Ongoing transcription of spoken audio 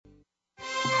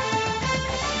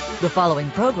The following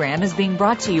program is being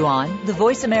brought to you on the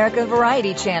Voice America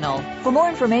Variety Channel. For more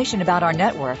information about our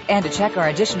network and to check our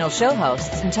additional show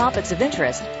hosts and topics of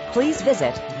interest, please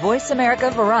visit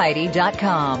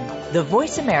voiceamericavariety.com. The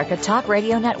Voice America Talk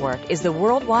Radio Network is the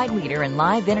worldwide leader in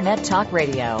live Internet talk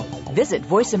radio. Visit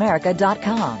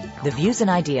voiceamerica.com. The views and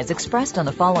ideas expressed on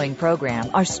the following program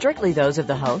are strictly those of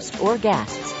the host or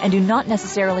guests and do not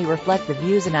necessarily reflect the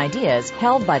views and ideas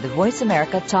held by the Voice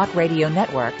America Talk Radio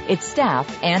Network, its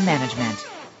staff, and management.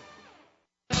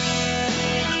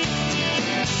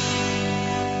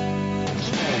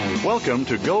 Welcome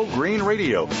to Go Green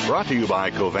Radio, brought to you by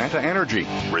Covanta Energy.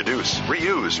 Reduce,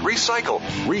 reuse, recycle,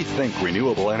 rethink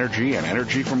renewable energy and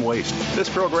energy from waste. This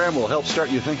program will help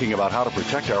start you thinking about how to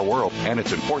protect our world and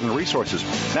its important resources.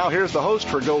 Now here's the host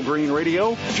for Go Green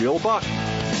Radio, Jill Buck.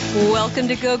 Welcome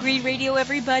to Go Green Radio,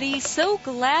 everybody. So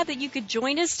glad that you could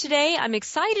join us today. I'm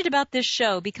excited about this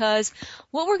show because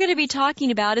what we're going to be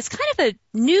talking about is kind of a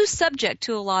new subject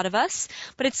to a lot of us,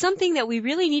 but it's something that we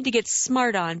really need to get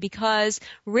smart on because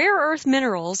rare earth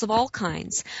minerals of all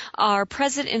kinds are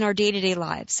present in our day-to-day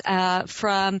lives,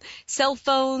 from cell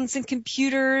phones and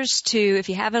computers to, if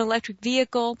you have an electric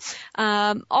vehicle,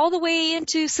 all the way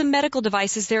into some medical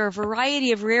devices. There are a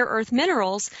variety of rare earth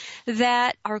minerals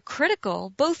that are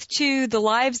critical both to the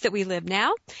lives that we live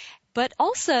now, but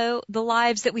also the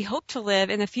lives that we hope to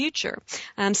live in the future.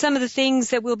 Some of the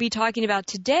things that we'll be talking about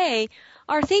today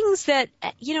are things that,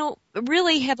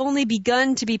 really have only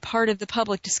begun to be part of the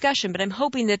public discussion, but I'm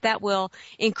hoping that that will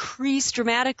increase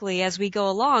dramatically as we go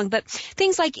along. But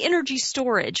things like energy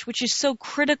storage, which is so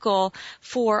critical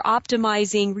for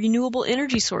optimizing renewable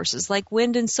energy sources like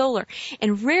wind and solar.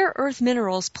 And rare earth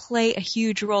minerals play a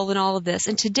huge role in all of this.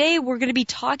 And today we're going to be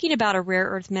talking about a rare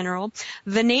earth mineral,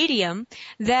 vanadium,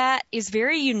 that is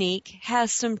very unique,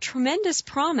 has some tremendous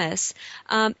promise,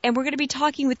 and we're going to be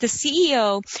talking with the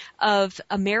CEO of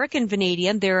American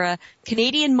Vanadium. They're a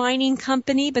Canadian mining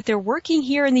company, but they're working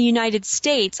here in the United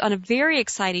States on a very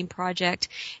exciting project.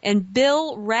 And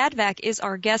Bill Radvac is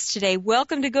our guest today.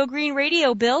 Welcome to Go Green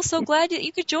Radio, Bill. So glad that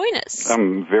you could join us.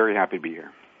 I'm very happy to be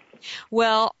here.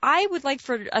 Well, I would like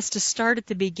for us to start at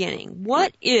the beginning.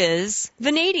 What is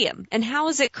vanadium, and how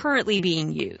is it currently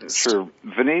being used? Sure.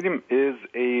 Vanadium is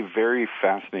a very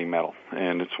fascinating metal,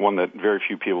 and it's one that very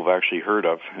few people have actually heard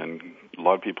of, and a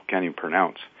lot of people can't even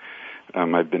pronounce.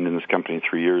 I've been in this company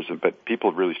 3 years, but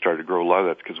people have really started to grow. A lot of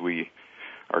that's because we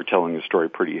are telling the story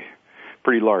pretty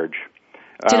large.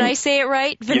 Did I say it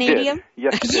right? Vanadium?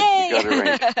 You did. Yes, you Yay! did. You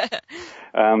got it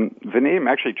right. Vanadium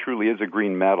actually truly is a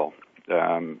green metal.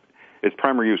 Its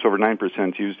primary use, over 9%,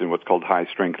 is used in what's called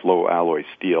high-strength, low-alloy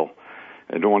steel.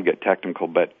 I don't want to get technical,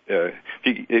 but if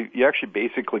you actually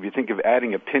basically, if you think of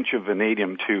adding a pinch of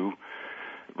vanadium to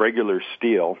regular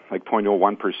steel, like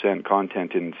 0.01%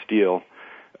 content in steel,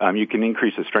 you can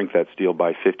increase the strength of that steel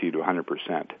by 50 to 100%.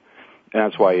 And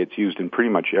that's why it's used in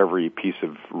pretty much every piece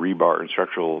of rebar and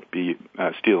structural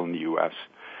steel in the U.S.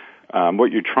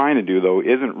 What you're trying to do, though,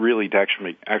 isn't really to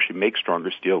actually make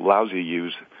stronger steel. It allows you to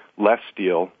use less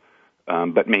steel,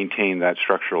 but maintain that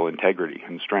structural integrity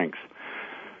and strength.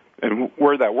 And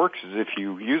where that works is if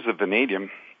you use the vanadium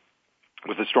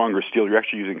with a stronger steel, you're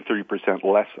actually using 30%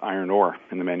 less iron ore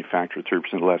in the manufacture,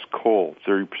 30% less coal,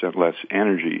 30% less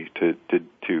energy to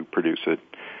produce it,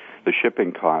 the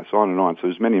shipping costs, on and on. So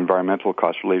there's many environmental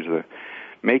costs related to the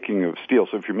making of steel.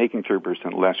 So if you're making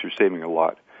 30% less, you're saving a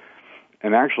lot.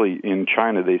 And actually, in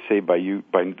China, they say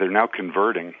they're now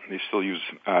converting. They still use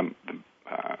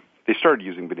they started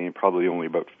using vanadium probably only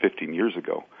about 15 years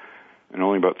ago, and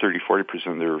only about 30-40%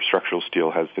 of their structural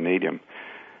steel has vanadium.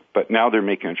 But now they're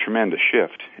making a tremendous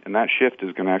shift, and that shift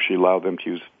is going to actually allow them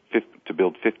to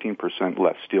build 15%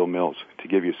 less steel mills, to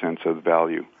give you a sense of the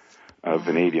value of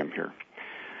vanadium here.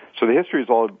 So the history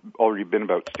has already been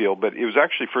about steel, but it was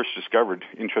actually first discovered,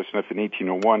 interesting enough, in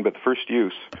 1801, but the first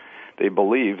use, they've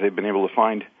been able to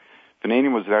find,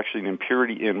 vanadium was actually an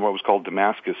impurity in what was called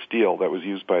Damascus steel that was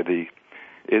used by the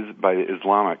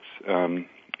Islamics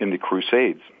in the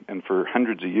Crusades. And for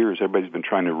hundreds of years, everybody's been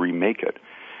trying to remake it.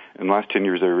 In the last 10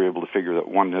 years, they were able to figure that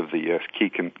one of the key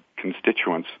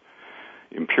constituents,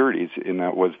 impurities in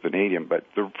that, was vanadium. But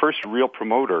the first real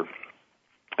promoter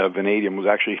of vanadium was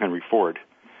actually Henry Ford.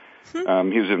 He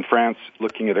was in France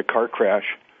looking at a car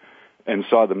crash and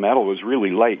saw the metal was really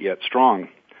light yet strong.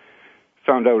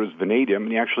 Found out it was vanadium,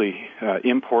 and he actually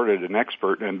imported an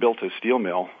expert and built a steel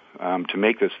mill to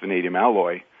make this vanadium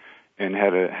alloy, and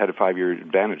had a 5-year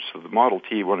advantage. So the Model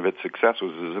T, one of its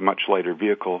successes is a much lighter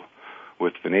vehicle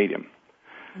with vanadium.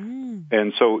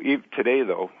 And so today,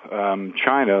 though,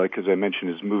 China, like as I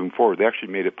mentioned, is moving forward. They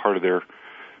actually made it part of their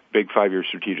big 5-year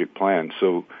strategic plan.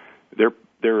 So they're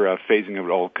they're phasing out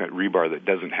all kind of rebar that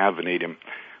doesn't have vanadium,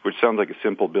 which sounds like a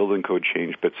simple building code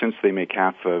change, but since they make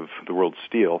half of the world's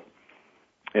steel,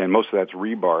 and most of that's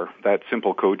rebar, that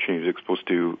simple code change is supposed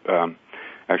to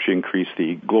actually increase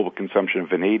the global consumption of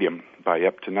vanadium by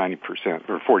up to 90%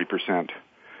 or 40%.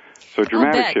 So a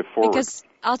dramatic shift forward. Because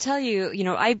I'll tell you,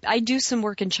 I do some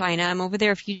work in China. I'm over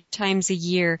there a few times a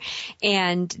year,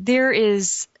 and there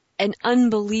is an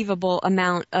unbelievable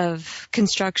amount of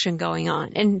construction going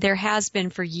on, and there has been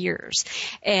for years.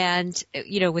 And,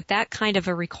 with that kind of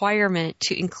a requirement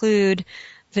to include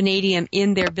vanadium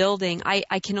in their building,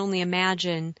 I can only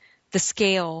imagine the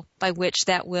scale by which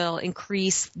that will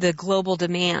increase the global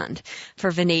demand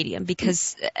for vanadium,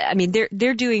 because,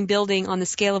 they're doing building on the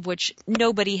scale of which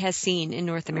nobody has seen in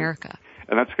North America.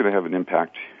 And that's going to have an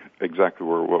impact exactly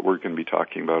what we're going to be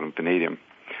talking about in vanadium.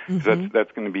 Mm-hmm.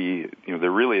 That's going to be,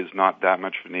 there really is not that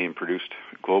much vanadium produced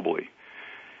globally.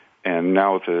 And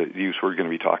now with the use we're going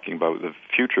to be talking about, the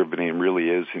future of vanadium really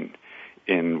is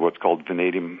in what's called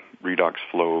vanadium redox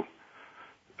flow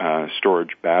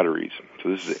storage batteries. So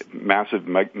this is massive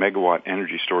megawatt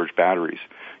energy storage batteries.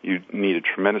 You need a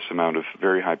tremendous amount of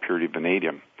very high purity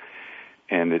vanadium.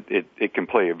 And it can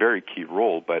play a very key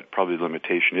role, but probably the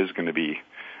limitation is going to be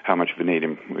how much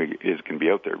vanadium is going to be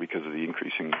out there because of the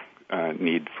increasing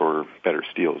need for better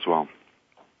steel as well.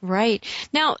 Right.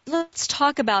 Now, let's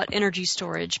talk about energy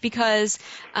storage, because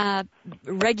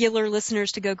regular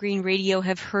listeners to Go Green Radio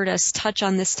have heard us touch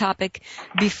on this topic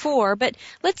before, but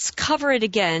let's cover it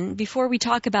again before we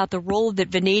talk about the role that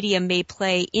vanadium may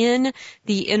play in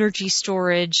the energy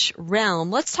storage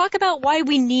realm. Let's talk about why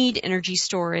we need energy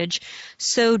storage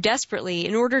so desperately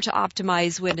in order to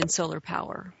optimize wind and solar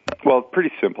power. Well,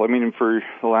 pretty simple. For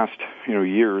the last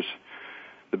years,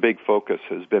 the big focus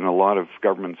has been a lot of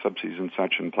government subsidies and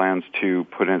such, and plans to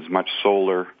put in as much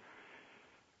solar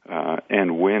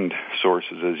and wind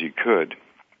sources as you could.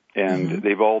 And mm-hmm.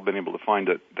 they've all been able to find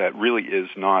that really is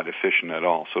not efficient at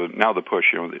all. So now the push,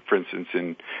 for instance,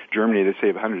 in Germany, they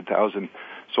say 100,000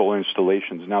 solar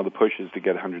installations. Now the push is to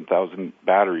get 100,000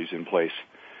 batteries in place,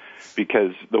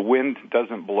 because the wind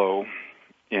doesn't blow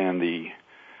and the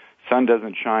sun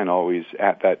doesn't shine always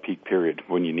at that peak period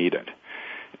when you need it.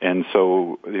 And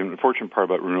so the unfortunate part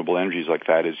about renewable energies like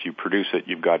that is you produce it,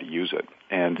 you've got to use it.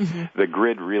 And mm-hmm. the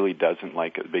grid really doesn't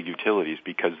like it, big utilities,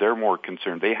 because they're more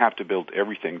concerned. They have to build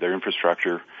everything, their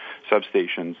infrastructure,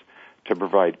 substations, to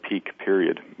provide peak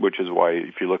period, which is why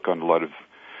if you look on a lot of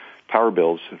power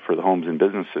bills for the homes and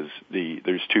businesses,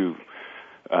 there's two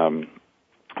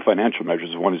financial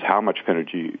measures. One is how much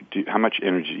energy do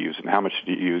you use, and how much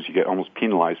do you use. You get almost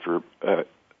penalized for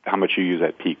how much you use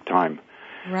at peak time.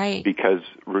 Right. Because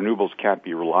renewables can't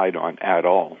be relied on at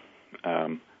all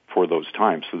for those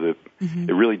times. So mm-hmm.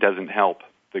 it really doesn't help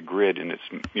the grid in its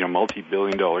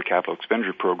multi-billion-dollar capital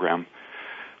expenditure program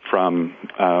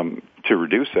to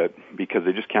reduce it, because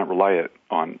they just can't rely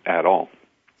on at all.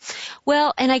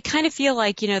 Well, and I kind of feel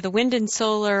like the wind and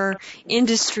solar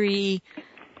industry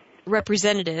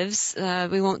representatives,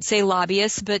 we won't say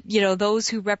lobbyists, but those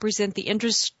who represent the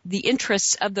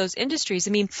interests of those industries.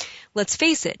 Let's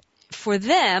face it. For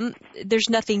them, there's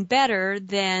nothing better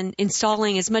than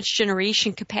installing as much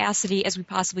generation capacity as we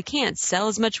possibly can. Sell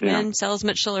as much wind, sell as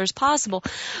much solar as possible.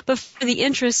 But for the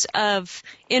interest of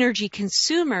energy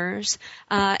consumers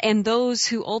and those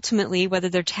who ultimately, whether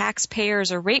they're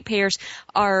taxpayers or ratepayers,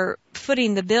 are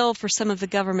footing the bill for some of the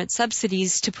government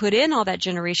subsidies to put in all that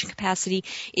generation capacity,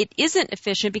 it isn't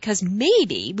efficient, because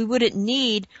maybe we wouldn't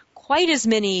need quite as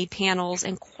many panels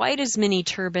and quite as many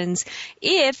turbines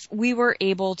if we were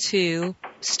able to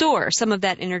store some of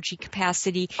that energy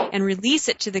capacity and release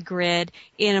it to the grid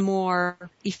in a more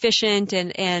efficient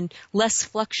and less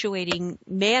fluctuating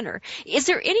manner. Is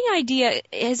there any idea,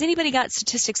 has anybody got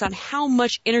statistics on how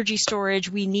much energy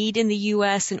storage we need in the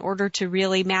U.S. in order to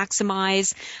really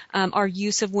maximize our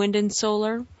use of wind and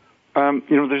solar?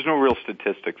 There's no real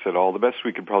statistics at all. The best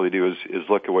we could probably do is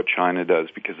look at what China does,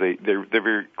 because they're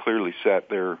very clearly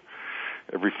set.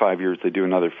 Every 5 years they do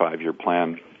another 5-year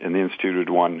plan, and they instituted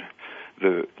one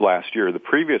the last year. The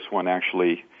previous one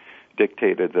actually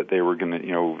dictated that they were going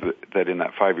to, that in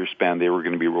that 5-year span they were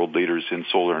going to be world leaders in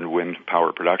solar and wind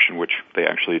power production, which they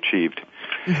actually achieved.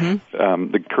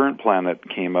 Mm-hmm. The current plan that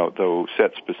came out, though,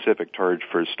 set specific targets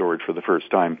for storage for the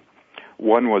first time.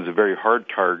 One was a very hard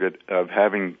target of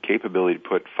having capability to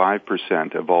put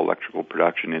 5% of all electrical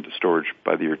production into storage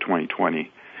by the year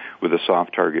 2020, with a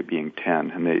soft target being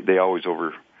 10. And they always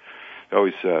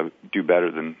do better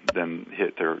than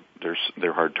hit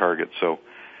their hard target. So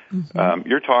mm-hmm.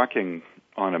 You're talking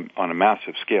on a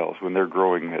massive scale when they're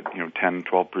growing at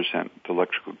 10-12%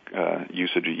 electrical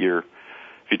usage a year.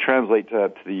 If you translate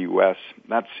that to the U.S.,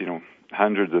 that's,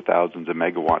 hundreds of thousands of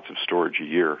megawatts of storage a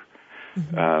year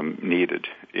needed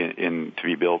to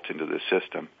be built into this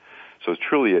system. So it's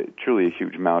truly a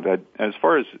huge amount. As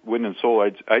far as wind and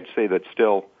solar, I'd say that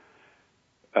still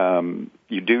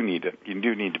you do need it. You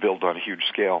do need to build on a huge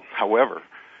scale. However,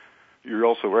 you're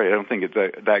also right. I don't think it's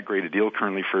that great a deal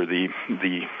currently for the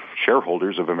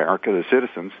shareholders of America, the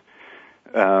citizens,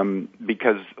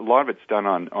 because a lot of it's done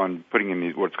on putting in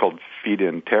these what's called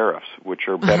feed-in tariffs, which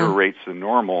are better rates than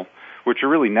normal, which are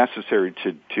really necessary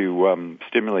to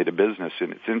stimulate a business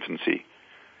in its infancy.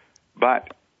 But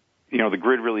the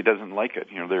grid really doesn't like it.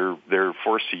 They're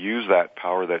forced to use that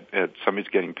power that somebody's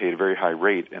getting paid a very high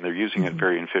rate, and they're using it at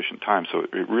very inefficient time. So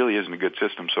it really isn't a good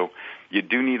system. So you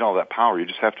do need all that power. You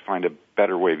just have to find a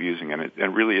better way of using it. And it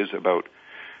really is about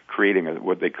creating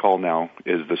what they call now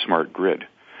is the smart grid.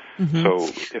 So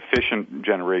efficient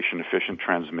generation, efficient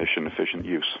transmission, efficient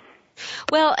use.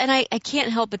 Well, and I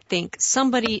can't help but think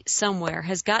somebody somewhere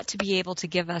has got to be able to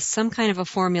give us some kind of a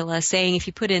formula saying if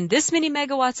you put in this many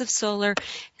megawatts of solar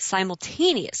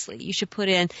simultaneously, you should put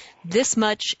in this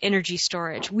much energy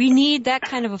storage. We need that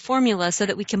kind of a formula so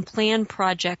that we can plan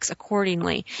projects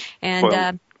accordingly.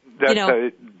 And,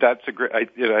 that's a great, I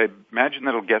imagine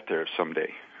that'll get there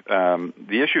someday.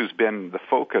 The issue has been, the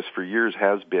focus for years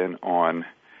has been on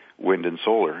wind and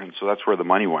solar, and so that's where the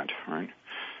money went, right?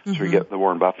 So we get the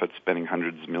Warren Buffett spending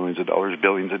hundreds of millions of dollars,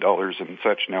 billions of dollars and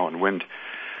such now on wind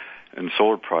and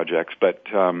solar projects. But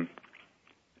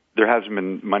there hasn't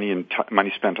been money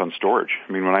spent on storage.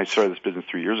 I mean, when I started this business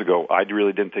 3 years ago, I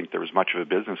really didn't think there was much of a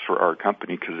business for our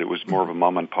company because it was more of a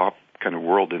mom-and-pop kind of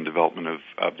world in development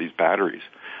of these batteries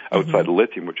outside of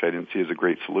lithium, which I didn't see as a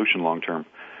great solution long-term.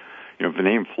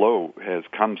 Vanadium flow has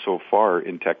come so far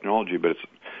in technology, but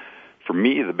for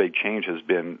me, the big change has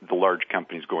been the large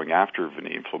companies going after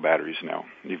vanadium flow batteries now.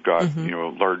 You've got,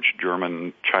 large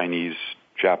German, Chinese,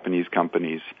 Japanese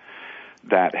companies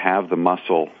that have the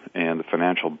muscle and the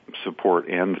financial support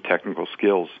and the technical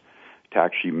skills to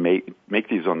actually make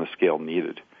these on the scale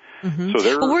needed.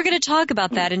 Well, we're going to talk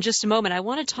about that in just a moment. I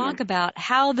want to talk about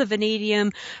how the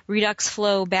vanadium redox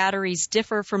flow batteries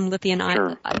differ from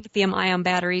lithium-ion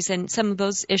batteries and some of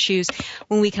those issues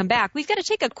when we come back. We've got to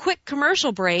take a quick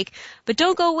commercial break, but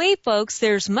don't go away, folks.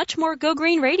 There's much more Go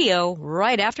Green Radio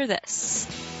right after this.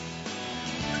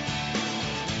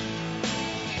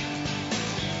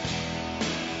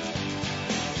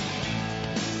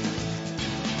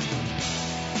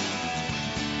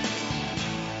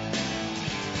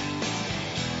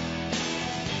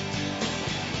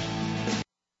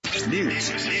 News,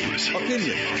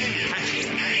 opinion,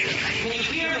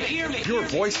 your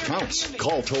voice counts.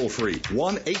 Call toll-free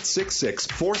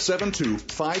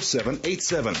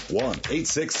 1-866-472-5787.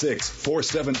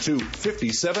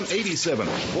 1-866-472-5787.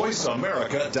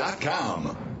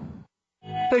 VoiceAmerica.com.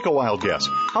 Take a wild guess.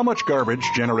 How much garbage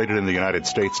generated in the United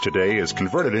States today is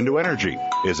converted into energy?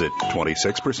 Is it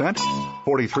 26%,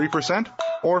 43%,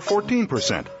 or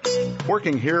 14%?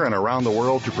 Working here and around the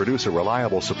world to produce a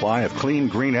reliable supply of clean,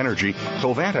 green energy,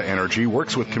 Covanta Energy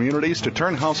works with communities to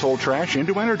turn household trash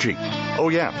into energy. Oh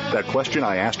yeah, that question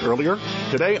I asked earlier?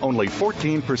 Today, only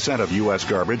 14% of U.S.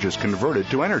 garbage is converted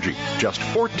to energy. Just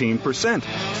 14%.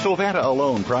 Covanta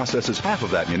alone processes half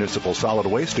of that municipal solid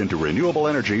waste into renewable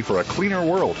energy for a cleaner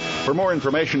world. For more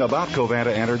information about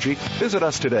Covanta Energy, visit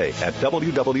us today at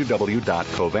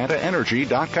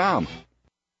www.covantaenergy.com.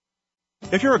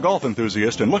 If you're a golf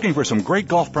enthusiast and looking for some great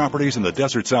golf properties in the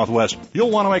desert Southwest, you'll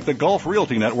want to make the Golf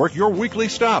Realty Network your weekly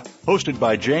stop. Hosted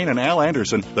by Jane and Al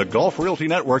Anderson, the Golf Realty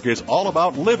Network is all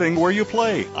about living where you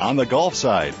play, on the golf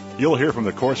side. You'll hear from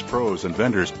the course pros and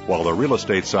vendors, while the real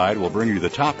estate side will bring you the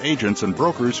top agents and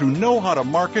brokers who know how to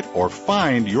market or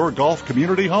find your golf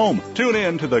community home. Tune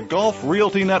in to the Golf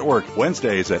Realty Network,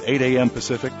 Wednesdays at 8 a.m.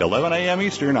 Pacific, 11 a.m.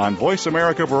 Eastern on Voice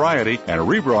America Variety, and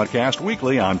rebroadcast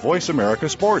weekly on Voice America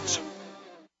Sports.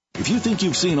 If you think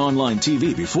you've seen online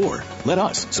TV before, let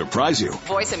us surprise you.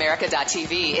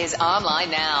 VoiceAmerica.tv is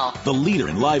online now. The leader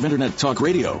in live Internet talk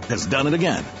radio has done it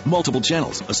again. Multiple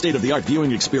channels, a state-of-the-art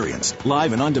viewing experience,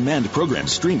 live and on-demand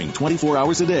programs streaming 24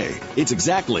 hours a day. It's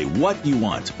exactly what you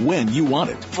want, when you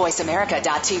want it.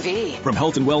 VoiceAmerica.tv. From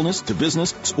health and wellness to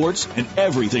business, sports, and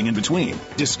everything in between.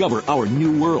 Discover our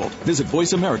new world. Visit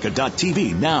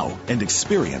VoiceAmerica.tv now and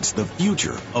experience the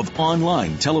future of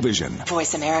online television.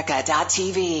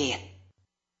 VoiceAmerica.tv.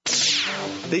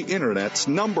 The Internet's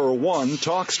 #1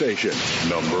 talk station.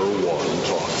 #1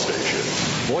 talk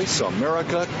station.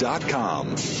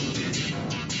 VoiceAmerica.com.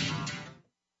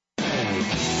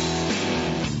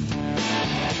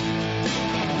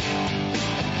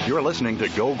 You're listening to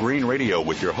Go Green Radio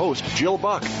with your host, Jill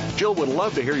Buck. Jill would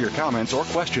love to hear your comments or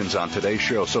questions on today's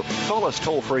show, so call us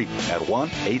toll-free at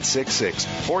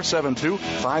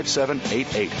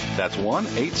 1-866-472-5788. That's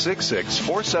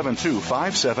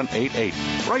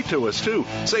 1-866-472-5788. Write to us, too.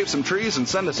 Save some trees and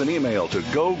send us an email to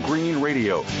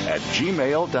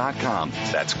gogreenradio@gmail.com.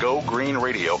 That's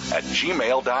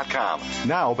gogreenradio@gmail.com.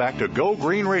 Now back to Go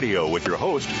Green Radio with your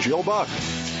host, Jill Buck.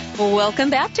 Well, welcome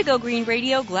back to Go Green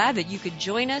Radio. Glad that you could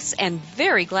join us, and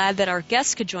very glad that our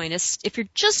guest could join us. If you're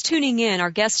just tuning in, our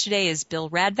guest today is Bill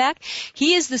Radback.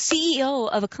 He is the CEO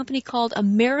of a company called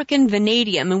American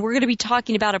Vanadium, and we're going to be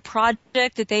talking about a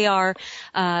project that they are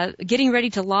getting ready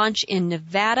to launch in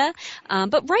Nevada.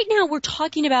 But right now, we're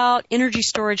talking about energy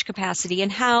storage capacity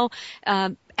and how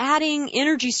adding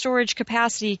energy storage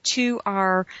capacity to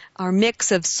our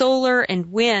mix of solar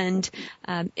and wind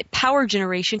power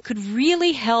generation could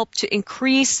really help to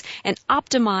increase and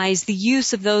optimize the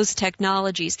use of those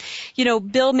technologies. You know,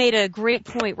 Bill made a great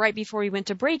point right before we went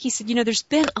to break. He said, you know, there's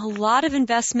been a lot of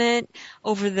investment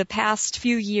over the past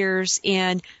few years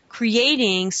in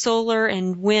creating solar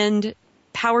and wind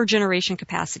power generation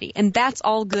capacity, and that's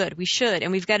all good. We should,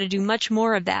 and we've got to do much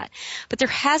more of that. But there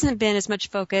hasn't been as much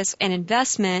focus and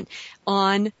investment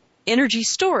on energy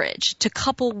storage to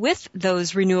couple with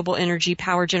those renewable energy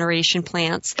power generation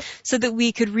plants so that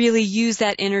we could really use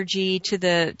that energy to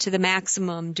the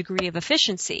maximum degree of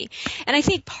efficiency. And I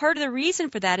think part of the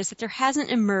reason for that is that there hasn't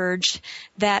emerged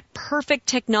that perfect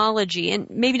technology, and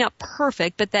maybe not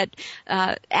perfect, but that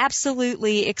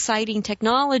absolutely exciting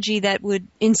technology that would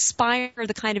inspire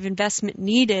the kind of investment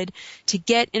needed to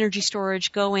get energy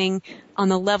storage going on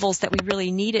the levels that we really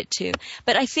need it to.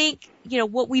 But I think, you know,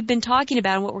 what we've been talking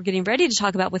about and what we're getting ready to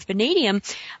talk about with vanadium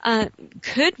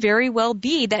could very well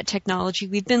be that technology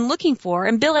we've been looking for.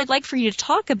 And Bill, I'd like for you to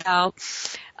talk about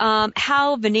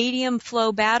how vanadium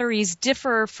flow batteries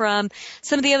differ from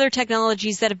some of the other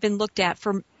technologies that have been looked at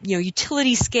for, you know,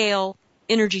 utility scale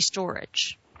energy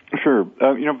storage. Sure.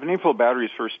 Vanadium flow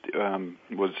batteries first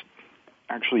was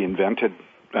actually invented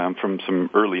from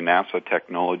some early NASA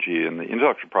technology, and the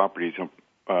intellectual property is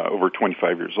over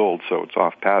 25 years old, so it's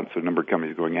off patent, so a number of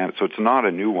companies going at it. So it's not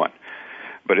a new one,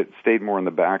 but it stayed more in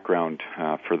the background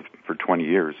for 20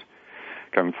 years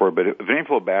coming forward. But vanadium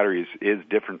flow batteries is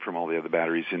different from all the other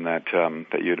batteries in that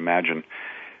that you'd imagine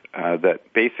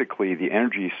that basically the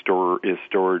energy is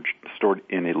stored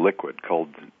in a liquid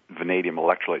called vanadium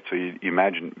electrolyte. So you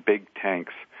imagine big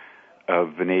tanks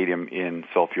of vanadium in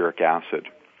sulfuric acid.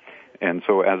 And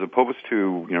so as opposed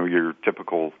to, you know, your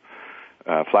typical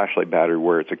flashlight battery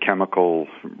where it's a chemical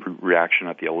reaction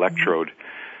at the electrode,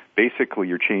 basically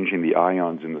you're changing the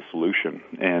ions in the solution.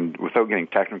 And without getting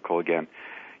technical again,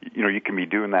 you know, you can be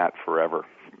doing that forever.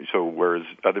 So whereas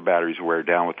other batteries wear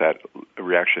down with that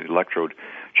reaction at the electrode,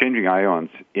 changing ions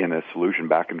in a solution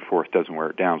back and forth doesn't wear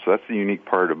it down. So that's the unique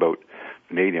part about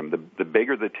vanadium. The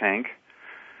bigger the tank,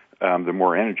 the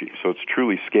more energy. So it's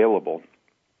truly scalable.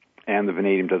 And the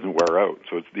vanadium doesn't wear out.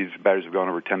 So these batteries have gone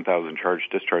over 10,000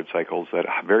 charge-discharge cycles at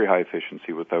very high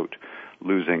efficiency without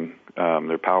losing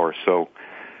their power. So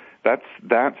that's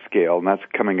that scale, and that's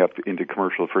coming up into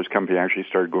commercial. The first company actually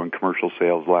started going commercial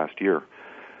sales last year.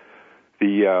 But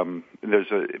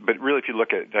really, if you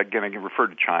look at, again, I can refer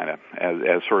to China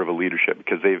as sort of a leadership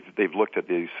because they've looked at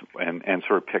these and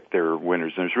sort of picked their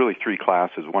winners. And there's really three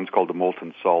classes. One's called the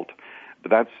molten salt, but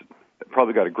that's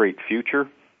probably got a great future.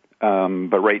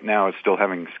 But right now it's still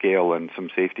having scale and some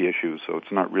safety issues, so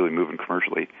it's not really moving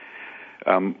commercially.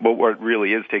 But what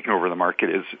really is taking over the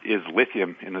market is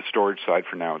lithium in the storage side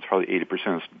for now. It's probably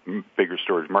 80% of the bigger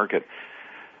storage market.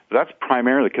 That's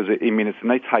primarily because, it's a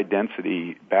nice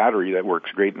high-density battery that works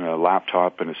great in a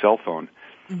laptop and a cell phone,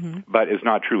 but is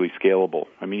not truly scalable.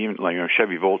 Even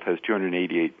Chevy Volt has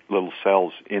 288 little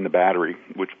cells in the battery,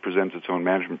 which presents its own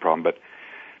management problem. But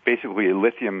basically a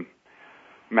lithium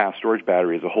mass storage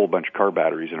battery is a whole bunch of car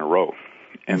batteries in a row.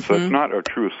 And so it's not a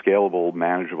true scalable,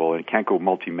 manageable, and it can't go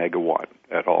multi-megawatt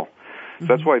at all. So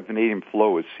that's why vanadium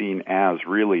flow is seen as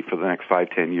really, for the next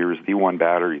 5-10 years, the one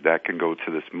battery that can go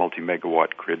to this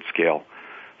multi-megawatt grid scale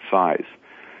size.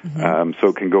 So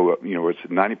it can go, it's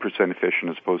 90%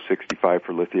 efficient as opposed to 65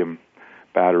 for lithium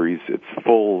batteries. It's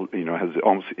full, has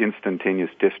almost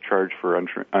instantaneous discharge for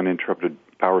uninterrupted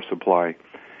power supply.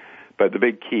 But the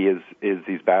big key is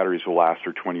these batteries will last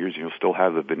for 20 years and you'll still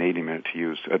have the vanadium in it to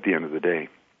use at the end of the day.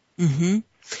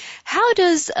 How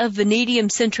does a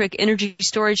vanadium-centric energy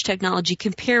storage technology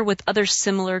compare with other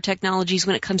similar technologies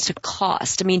when it comes to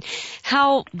cost? I mean,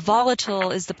 how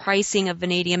volatile is the pricing of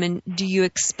vanadium, and do you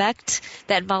expect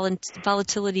that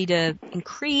volatility to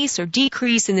increase or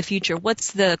decrease in the future?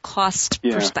 What's the cost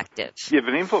perspective? Yeah,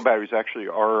 vanadium flow batteries actually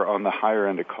are on the higher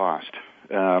end of cost.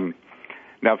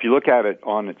 Now, if you look at it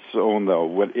on its own,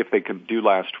 though, if they do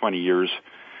last 20 years,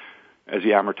 as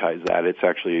you amortize that, it's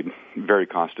actually a very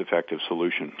cost-effective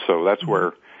solution. So that's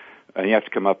where you have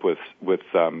to come up with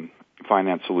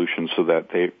finance solutions so that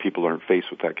people aren't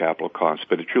faced with that capital cost.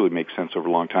 But it truly makes sense over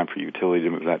a long time for utility to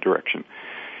move in that direction.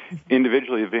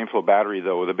 Individually, the vanadium flow battery,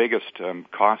 though, the biggest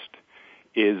cost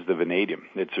is the vanadium.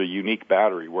 It's a unique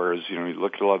battery, whereas, you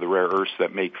look at a lot of the rare earths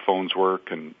that make phones work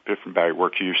and different battery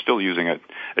work, you're still using a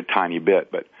tiny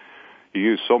bit, but you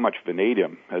use so much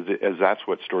vanadium as that's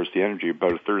what stores the energy.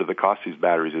 About a third of the cost of these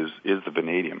batteries is the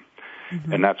vanadium.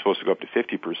 And that's supposed to go up to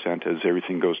 50% as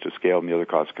everything goes to scale and the other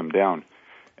costs come down.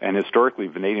 And historically,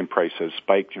 vanadium price has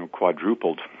spiked,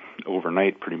 quadrupled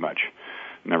overnight pretty much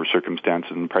in every circumstance,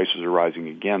 and prices are rising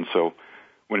again. So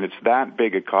when it's that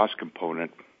big a cost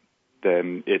component,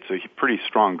 then it's a pretty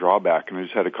strong drawback. And I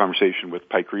just had a conversation with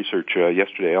Pike Research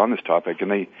yesterday on this topic, and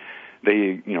they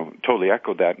totally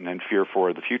echoed that and fear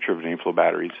for the future of vanadium flow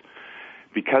batteries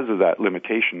because of that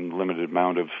limited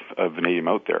amount of vanadium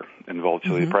out there and the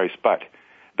volatility of price. But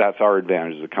that's our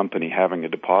advantage as a company, having a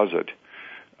deposit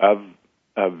of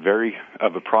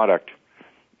a product.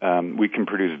 We can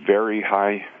produce very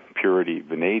high purity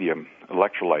vanadium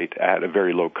electrolyte at a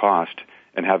very low cost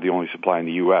and have the only supply in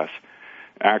the U.S.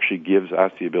 Actually gives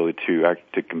us the ability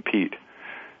to compete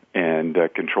and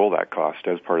control that cost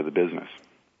as part of the business.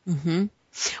 Mm-hmm.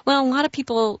 Well, a lot of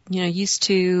people, used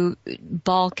to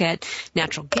balk at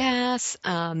natural gas,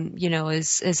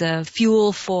 as a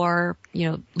fuel for,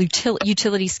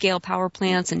 utility scale power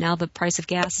plants, and now the price of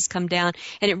gas has come down,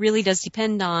 and it really does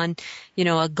depend on,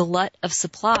 a glut of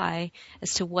supply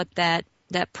as to what that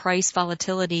price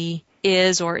volatility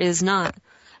is or is not.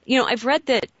 I've read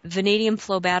that vanadium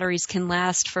flow batteries can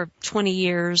last for 20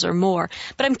 years or more,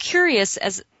 but I'm curious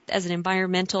as an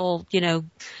environmental,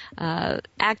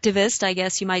 activist, I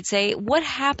guess you might say, what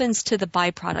happens to the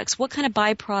byproducts? What kind of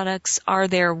byproducts are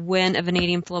there when a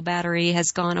vanadium flow battery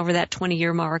has gone over that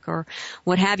 20-year mark or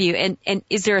what have you? And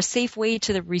is there a safe way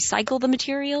to recycle the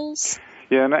materials?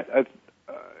 Yeah, and I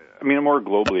mean, more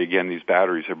globally, again, these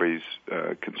batteries, everybody's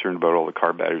concerned about all the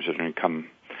car batteries that are going to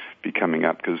be coming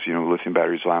up because, lithium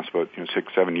batteries last about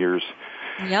 6-7 years.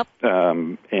 Yep.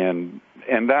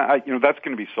 And that that's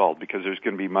going to be solved because there's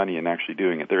going to be money in actually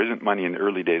doing it. There isn't money in the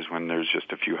early days when there's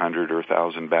just a few hundred or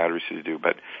 1,000 batteries to do,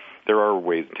 but there are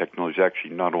ways and technologies to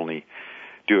actually not only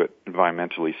do it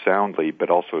environmentally soundly, but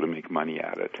also to make money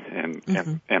at it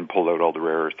and pull out all the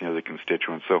rare earths, the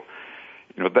constituents. So,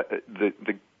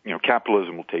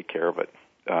 capitalism will take care of it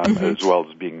as well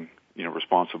as being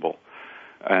responsible.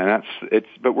 And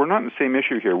but we're not in the same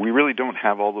issue here. We really don't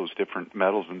have all those different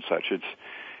metals and such.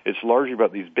 It's largely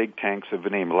about these big tanks of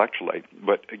vanadium electrolyte.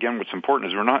 But again, what's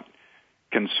important is we're not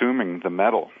consuming the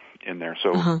metal in there.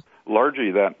 So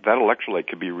largely that electrolyte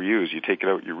could be reused. You take it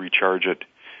out, you recharge it,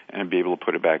 and be able to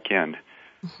put it back in.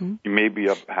 You maybe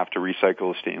have to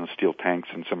recycle the stainless steel tanks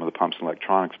and some of the pumps and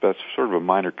electronics, but that's sort of a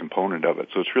minor component of it.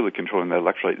 So it's really controlling that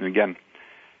electrolyte. And again,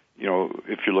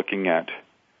 if you're looking at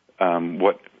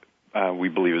what we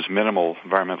believe is minimal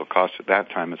environmental cost at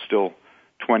that time, it's still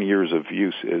 20 years of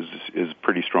use is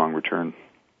pretty strong return.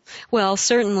 Well,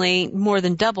 certainly more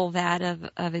than double that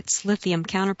of its lithium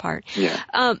counterpart. Yeah.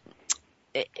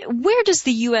 Where does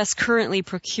the U.S. currently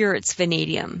procure its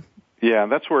vanadium? Yeah,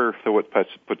 that's where what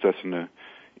puts us in an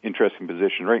interesting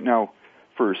position. Right now,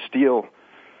 for steel,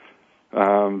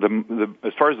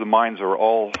 as far as the mines are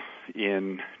all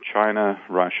in China,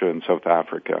 Russia, and South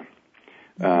Africa.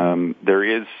 There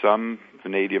is some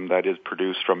vanadium that is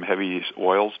produced from heavy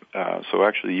oils. So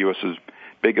actually the U.S.'s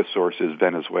biggest source is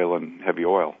Venezuelan heavy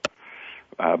oil,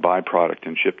 byproduct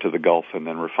and shipped to the Gulf and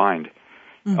then refined,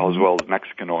 as well as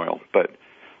Mexican oil. But,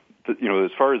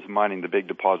 as far as mining the big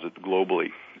deposit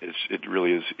globally, it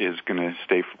really is going to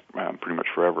stay pretty much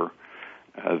forever.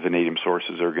 Vanadium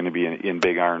sources are going to be in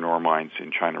big iron ore mines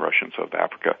in China, Russia, and South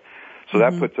Africa. So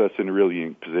that puts us in a really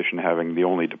unique position, having the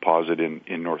only deposit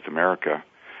in North America.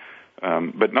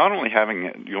 But not only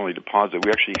having the only deposit,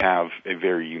 we actually have a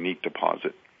very unique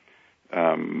deposit.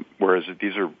 Whereas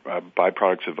these are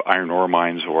byproducts of iron ore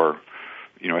mines or,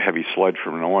 heavy sludge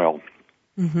from an oil.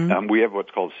 We have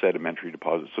what's called sedimentary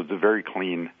deposits. So it's a very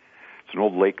clean, it's an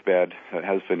old lake bed that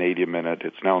has vanadium in it.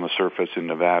 It's now on the surface in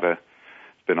Nevada.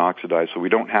 It's been oxidized. So we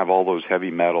don't have all those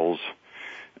heavy metals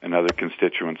and other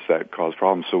constituents that cause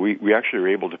problems. So we actually are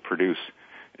able to produce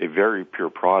a very pure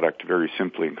product very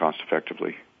simply and cost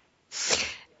effectively.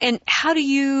 And how do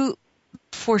you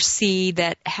foresee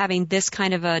that having this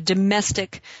kind of a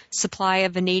domestic supply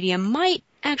of vanadium might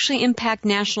actually impact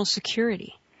national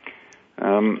security?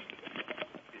 I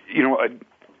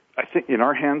think in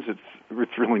our hands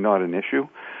it's really not an issue.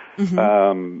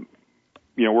 Mm-hmm.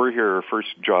 We're here. Our first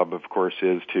job, of course,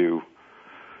 is to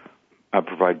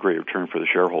provide great return for the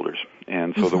shareholders.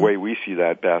 And so the way we see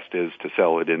that best is to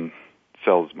sell as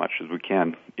much as we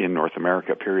can in North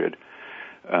America, period.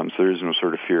 So there is no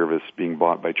sort of fear of us being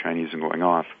bought by Chinese and going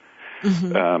off.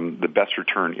 The best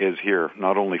return is here,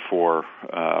 not only for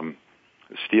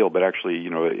steel, but actually,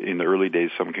 in the early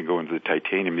days, someone can go into the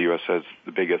titanium. The U.S. has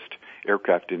the biggest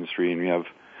aircraft industry, and we have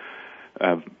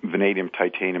vanadium,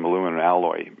 titanium, aluminum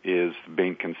alloy is the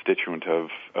main constituent of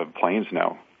planes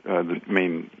now.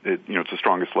 It's the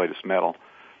strongest, lightest metal.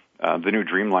 The new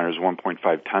Dreamliner is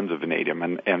 1.5 tons of vanadium,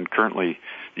 and currently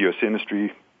the U.S.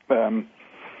 industry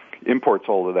imports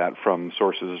all of that from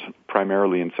sources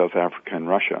primarily in South Africa and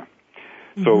Russia.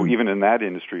 So even in that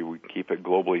industry, we keep it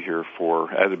globally here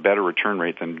at a better return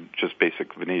rate than just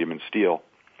basic vanadium and steel.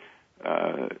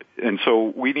 And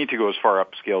so we need to go as far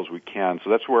upscale as we can. So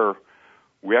that's where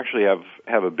we actually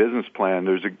have a business plan.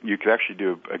 You could actually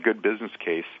do a good business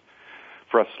case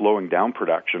for us slowing down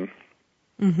production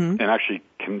and actually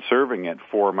conserving it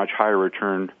for a much higher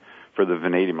return for the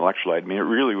vanadium electrolyte. I mean, it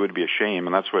really would be a shame,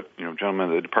 and that's what gentlemen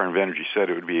of the Department of Energy said.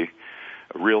 It would be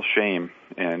a real shame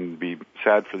and be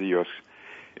sad for the U.S.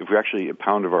 if we actually a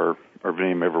pound of our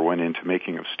vanadium ever went into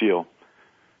making of steel,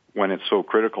 when it's so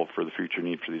critical for the future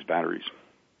need for these batteries.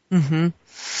 Mm-hmm.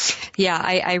 Yeah,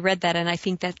 I read that, and I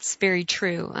think that's very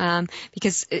true,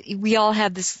 because we all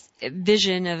have this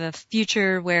vision of a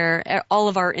future where all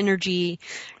of our energy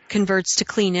converts to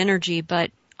clean energy,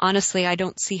 but honestly, I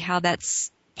don't see how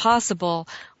that's possible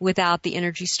without the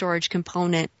energy storage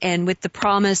component. And with the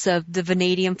promise of the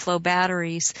vanadium flow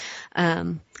batteries,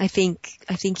 I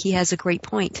think he has a great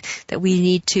point that we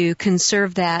need to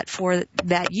conserve that for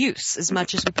that use as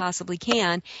much as we possibly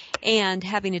can, and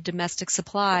having a domestic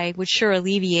supply would sure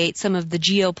alleviate some of the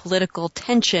geopolitical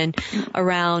tension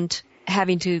around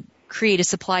having to create a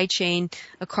supply chain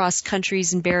across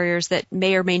countries and barriers that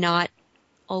may or may not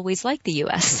always like the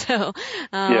U.S. So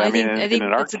I think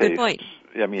that's a good point.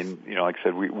 I mean, like I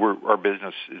said, our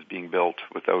business is being built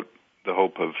without the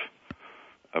hope of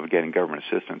getting government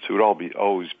assistance. It would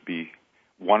always be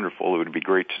wonderful. It would be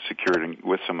great to secure it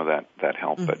with some of that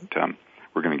help, but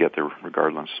we're going to get there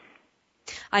regardless.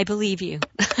 I believe you.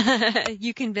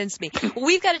 You convinced me. Well,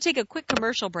 we've got to take a quick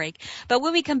commercial break, but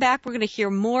when we come back, we're going to hear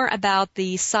more about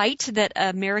the site that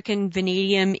American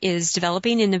Vanadium is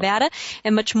developing in Nevada,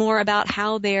 and much more about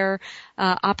how their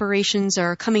operations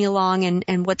are coming along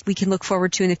and what we can look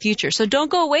forward to in the future. So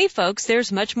don't go away, folks.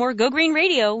 There's much more Go Green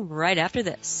Radio right after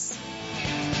this.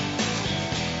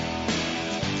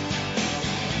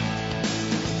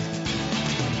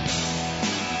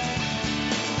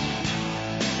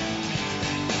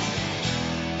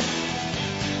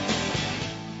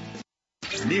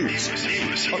 News,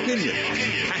 opinion,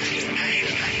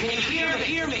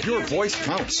 your voice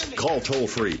counts. Call toll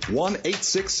free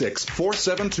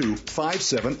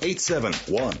 1-866-472-5787.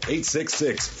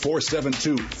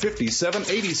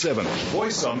 1-866-472-5787.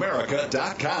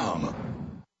 VoiceAmerica.com.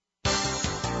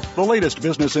 The latest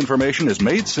business information is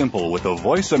made simple with the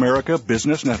Voice America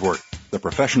Business Network. The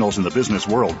professionals in the business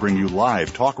world bring you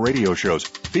live talk radio shows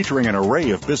featuring an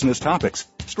array of business topics,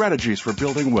 strategies for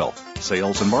building wealth,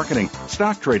 sales and marketing,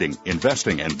 stock trading,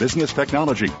 investing, and business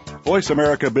technology. Voice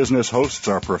America Business hosts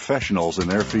are professionals in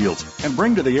their fields and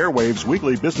bring to the airwaves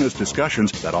weekly business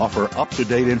discussions that offer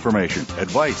up-to-date information,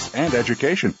 advice, and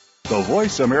education. The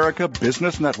Voice America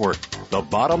Business Network, the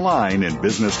bottom line in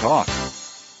business talk.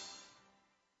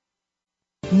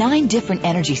 9 different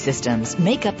energy systems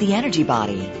make up the energy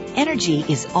body. Energy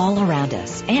is all around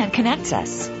us and connects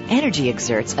us. Energy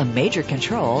exerts a major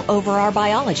control over our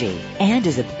biology and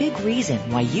is a big reason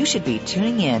why you should be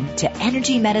tuning in to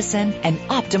Energy Medicine and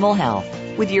Optimal Health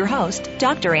with your host,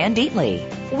 Dr. Ann Deatley.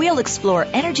 We'll explore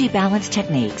energy balance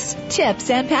techniques, tips,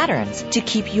 and patterns to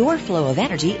keep your flow of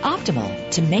energy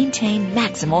optimal to maintain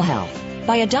maximal health.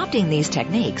 By adopting these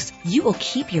techniques, you will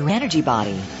keep your energy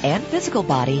body and physical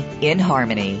body in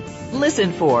harmony.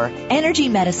 Listen for Energy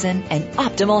Medicine and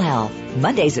Optimal Health,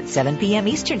 Mondays at 7 p.m.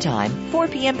 Eastern Time, 4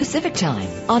 p.m. Pacific Time,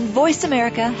 on Voice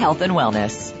America Health and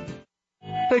Wellness.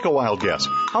 Take a wild guess.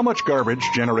 How much garbage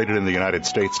generated in the United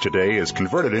States today is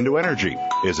converted into energy?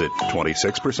 Is it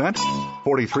 26%,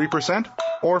 43%,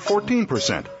 or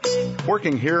 14%?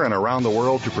 Working here and around the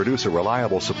world to produce a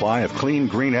reliable supply of clean,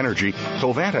 green energy,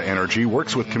 Covanta Energy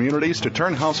works with communities to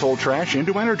turn household trash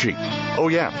into energy. Oh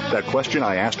yeah, that question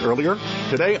I asked earlier?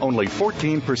 Today, only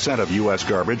 14% of U.S.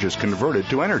 garbage is converted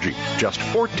to energy. Just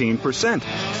 14%.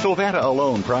 Covanta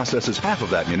alone processes half of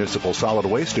that municipal solid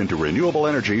waste into renewable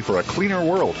energy for a cleaner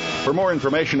world. For more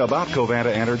information about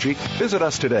Covanta Energy, visit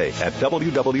us today at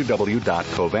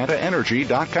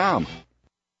www.covantaenergy.com.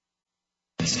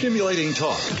 Stimulating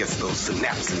talk. Gets those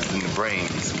synapses in the brain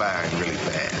firing really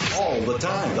fast. All the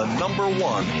time. The number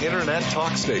one Internet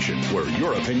talk station where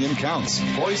your opinion counts.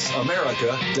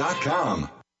 VoiceAmerica.com.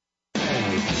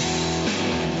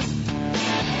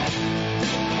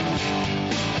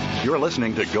 You're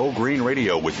listening to Go Green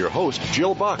Radio with your host,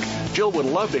 Jill Buck. Jill would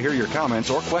love to hear your comments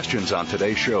or questions on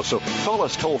today's show, so call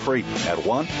us toll-free at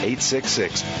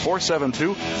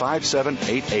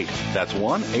 1-866-472-5788. That's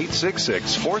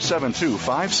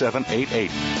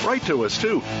 1-866-472-5788. Write to us,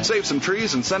 too. Save some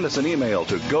trees and send us an email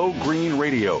to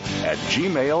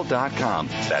gogreenradio@gmail.com.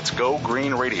 That's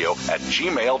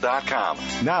gogreenradio@gmail.com.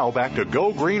 Now back to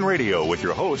Go Green Radio with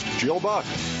your host, Jill Buck.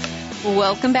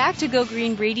 Welcome back to Go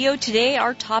Green Radio. Today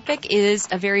our topic is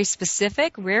a very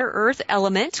specific rare earth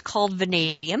element called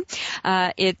vanadium.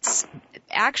 It's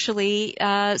actually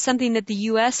something that the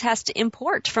U.S. has to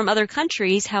import from other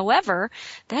countries. However,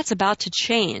 that's about to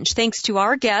change thanks to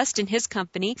our guest and his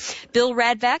company. Bill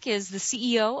Radvac is the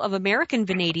CEO of American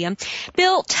Vanadium.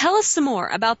 Bill, tell us some more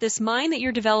about this mine that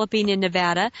you're developing in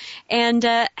Nevada and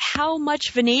how much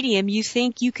vanadium you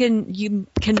think you can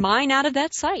mine out of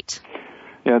that site.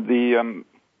 Yeah, the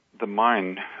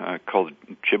mine called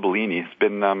Gibellini has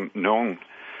been known.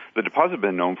 The deposit has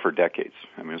been known for decades.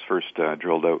 I mean, it was first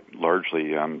drilled out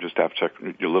largely just after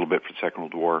a little bit for the Second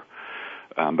World War,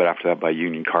 but after that by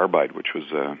Union Carbide, which was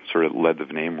sort of led the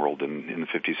vanadium world in the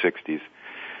 50s, 60s,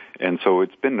 and so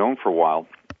it's been known for a while.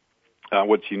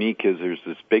 What's unique is there's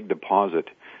this big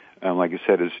deposit, like I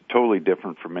said, is totally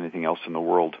different from anything else in the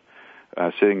world.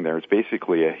 Sitting there, it's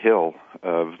basically a hill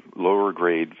of lower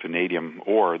grade vanadium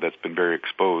ore that's been very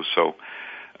exposed. So,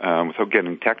 without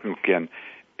getting technical again,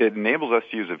 it enables us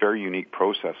to use a very unique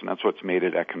process, and that's what's made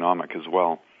it economic as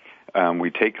well.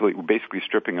 We're basically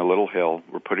stripping a little hill,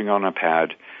 we're putting on a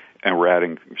pad, and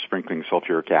we're sprinkling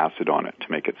sulfuric acid on it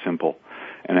to make it simple.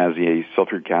 And as the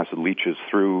sulfuric acid leaches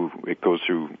through, it goes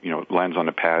through, lands on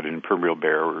a pad, an impermeable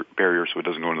barrier, so it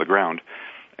doesn't go into the ground,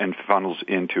 and funnels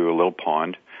into a little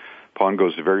pond. Pond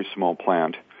goes to a very small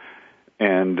plant,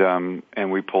 and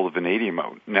we pull the vanadium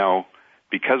out. Now,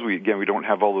 because we don't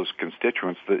have all those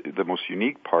constituents, the most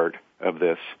unique part of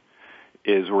this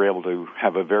is we're able to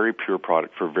have a very pure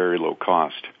product for very low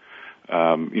cost.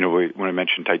 When I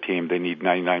mentioned titanium, they need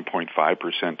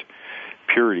 99.5%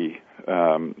 purity,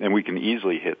 and we can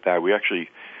easily hit that. We actually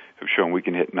have shown we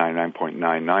can hit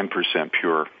 99.99%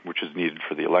 pure, which is needed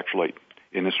for the electrolyte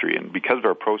industry. And because of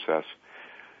our process,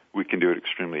 we can do it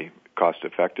extremely cost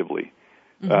effectively.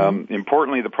 Mm-hmm.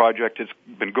 Importantly, the project has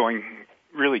been going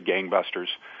really gangbusters.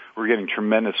 We're getting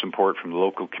tremendous support from the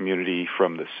local community,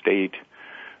 from the state,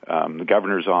 the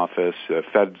governor's office,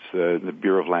 feds, the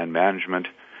Bureau of Land Management.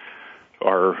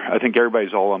 I think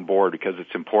everybody's all on board because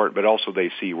it's important, but also they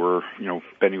see we're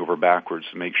bending over backwards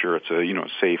to make sure it's a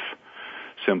safe,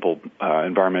 simple,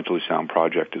 environmentally sound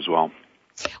project as well.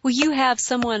 Well, you have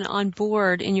someone on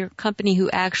board in your company who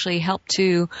actually helped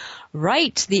to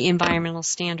write the environmental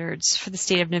standards for the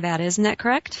state of Nevada. Isn't that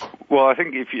correct? Well, I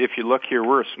think if you look here,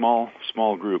 we're a small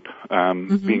group,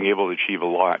 being able to achieve a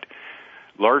lot,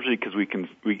 largely because we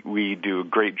do a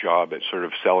great job at sort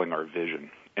of selling our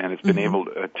vision, and it's been able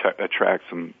to attract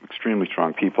some extremely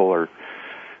strong people.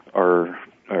 Our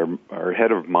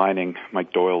head of mining,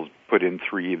 Mike Doyle, put in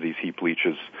 3 of these heap leach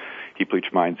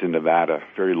mines in Nevada,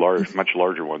 very large, much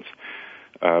larger ones,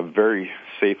 very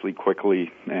safely,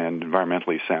 quickly, and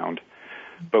environmentally sound.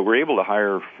 But we're able to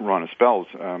hire Ron Espels,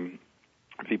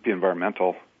 VP Environment,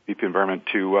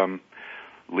 to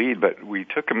lead. But we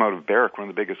took him out of Barrick, one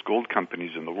of the biggest gold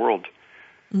companies in the world,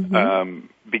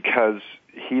 because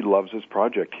he loves this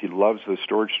project. He loves the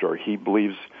storage store. He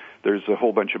believes there's a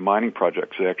whole bunch of mining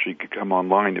projects that actually could come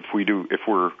online if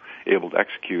we're able to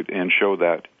execute and show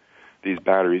that these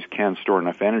batteries can store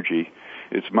enough energy.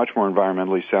 It's much more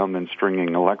environmentally sound than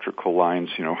stringing electrical lines,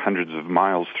 hundreds of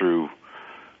miles through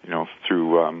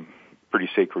pretty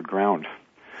sacred ground.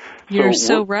 You're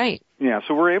so right. Yeah,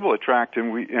 so we're able to attract,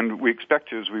 and we expect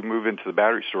to, as we move into the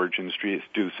battery storage industry, is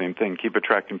do the same thing, keep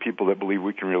attracting people that believe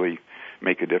we can really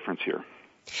make a difference here.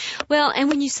 Well, and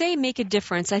when you say make a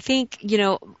difference, I think,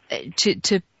 to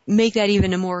make that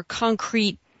even a more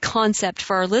concrete concept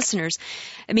for our listeners.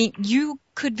 I mean, you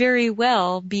could very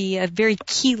well be a very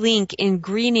key link in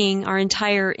greening our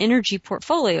entire energy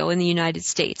portfolio in the United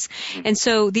States. And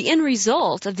so the end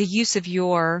result of the use of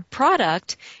your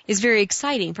product is very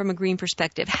exciting from a green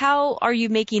perspective. How are you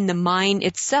making the mine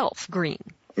itself green?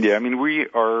 Yeah, I mean, we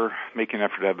are making an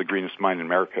effort to have the greenest mine in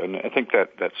America, and I think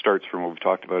that starts from what we've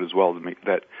talked about as well, to make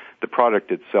that the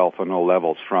product itself on all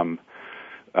levels, from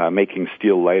making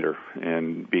steel lighter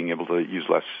and being able to use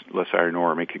less iron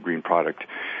ore, make a green product,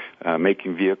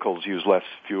 making vehicles use less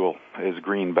fuel is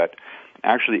green. But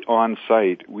actually on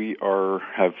site, we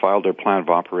have filed our plan of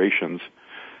operations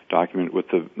document with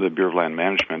the Bureau of Land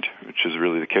Management, which is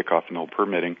really the kickoff in the whole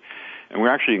permitting. And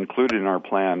we're actually included in our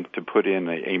plan to put in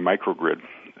a microgrid.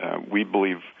 We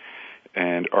believe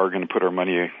and are going to put our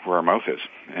money where our mouth is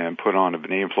and put on a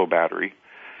vanadium flow battery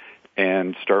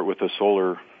and start with a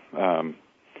solar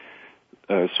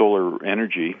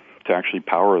energy to actually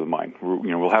power the mine.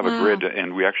 We'll have a grid,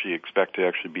 and we actually expect to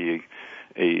actually be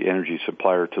a energy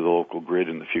supplier to the local grid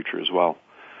in the future as well.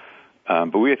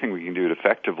 But I think we can do it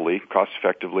effectively,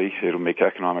 cost-effectively. It'll make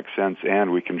economic sense,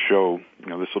 and we can show,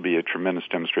 this will be a tremendous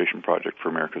demonstration project for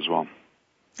America as well.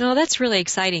 Oh, that's really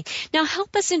exciting. Now,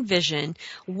 help us envision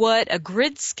what a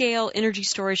grid-scale energy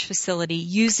storage facility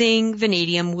using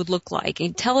vanadium would look like,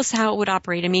 and tell us how it would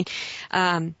operate. I mean,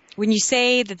 when you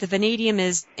say that the vanadium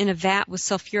is in a vat with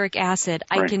sulfuric acid,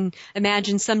 right, I can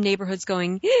imagine some neighborhoods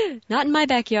going, not in my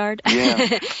backyard. Yeah.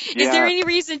 Is there any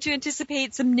reason to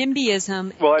anticipate some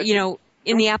NIMBYism,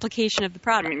 in the application of the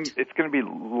product? I mean, it's going to be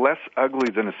less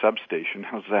ugly than a substation.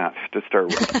 How's that, to start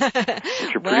with?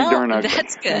 Which are pretty darn ugly.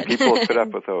 That's good. And people have put up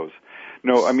with those.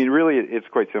 No, I mean, really, it's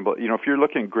quite simple. If you're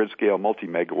looking at grid-scale,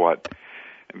 multi-megawatt,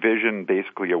 envision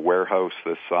basically a warehouse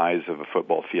the size of a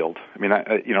football field. I mean,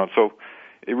 so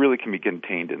it really can be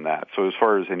contained in that. So as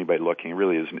far as anybody looking, it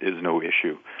really is no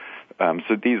issue.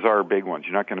 So these are big ones.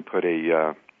 You're not going to put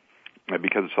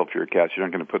because of sulfuric acid, you're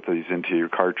not going to put these into your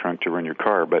car trunk to run your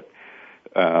car, but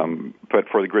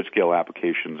for the grid scale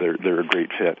applications, they're a great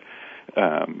fit.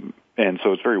 And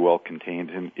so it's very well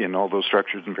contained in all those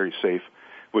structures and very safe.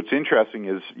 What's interesting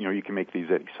is, you can make these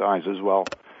any size as well.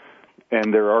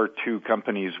 And there are two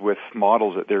companies with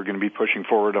models that they're going to be pushing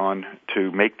forward on to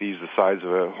make these the size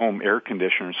of a home air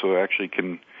conditioner, so it actually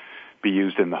can be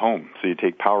used in the home. So you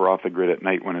take power off the grid at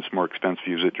night when it's more expensive,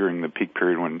 use it during the peak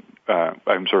period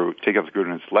take off the grid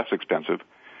when it's less expensive,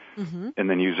 and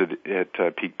then use it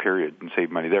at peak period and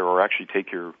save money there, or actually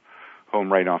take your home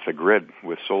right off the grid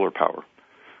with solar power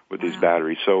with these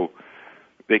batteries. So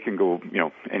they can go,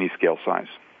 any scale size.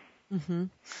 Mm-hmm.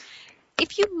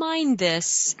 If you mine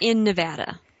this in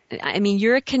Nevada, I mean,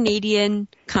 you're a Canadian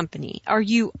company. Are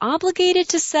you obligated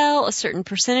to sell a certain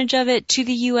percentage of it to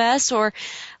the U.S., or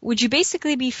would you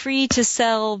basically be free to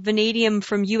sell vanadium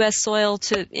from U.S. soil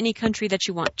to any country that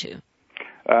you want to?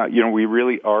 We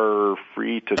really are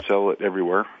free to sell it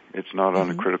everywhere. It's not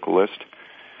on a critical list.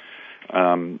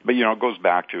 But, it goes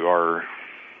back to our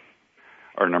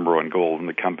number one goal in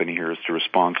the company here is to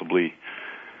responsibly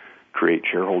create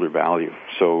shareholder value.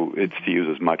 So it's to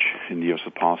use as much in the U.S.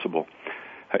 as possible.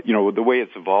 The way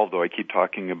it's evolved, though, I keep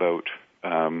talking about,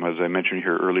 as I mentioned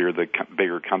here earlier, the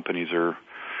bigger companies are,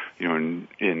 in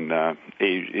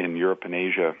Europe and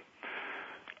Asia,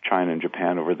 China and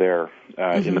Japan over there,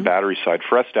 in the battery side.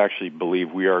 For us to actually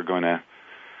believe we are going to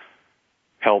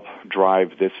help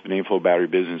drive this vanadium flow battery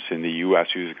business in the U.S.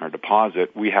 using our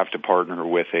deposit, we have to partner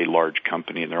with a large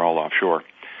company, and they're all offshore.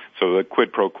 So the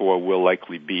quid pro quo will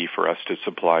likely be for us to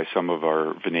supply some of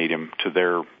our vanadium to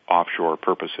their offshore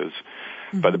purposes.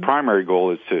 But the primary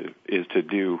goal is to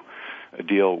do a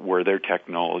deal where their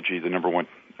technology, the number one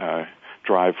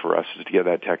drive for us, is to get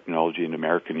that technology in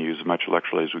America and use as much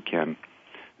electrolyte as we can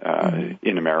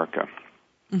in America.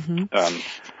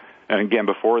 And again,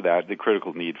 before that, the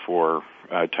critical need for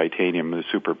titanium, the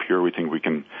super pure, we think we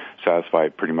can satisfy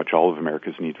pretty much all of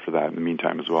America's need for that in the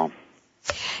meantime as well.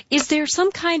 Is there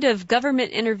some kind of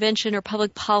government intervention or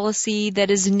public policy that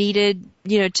is needed,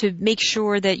 to make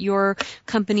sure that your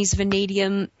company's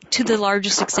vanadium, to the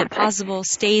largest extent possible,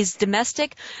 stays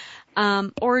domestic?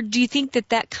 Or do you think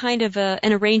that kind of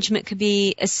an arrangement could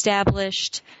be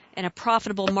established and a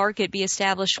profitable market be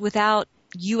established without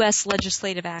U.S.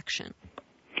 legislative action?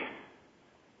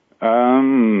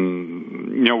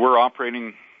 We're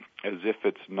operating as if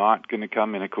it's not going to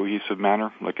come in a cohesive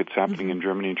manner, like it's happening in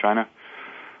Germany and China.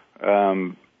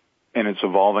 And it's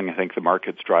evolving. I think the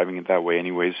market's driving it that way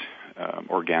anyways,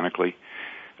 organically.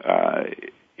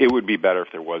 It would be better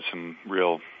if there was some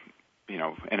real,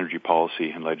 energy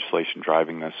policy and legislation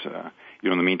driving this.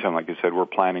 In the meantime, like I said, we're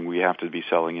planning. We have to be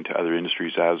selling into other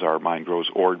industries as our mine grows,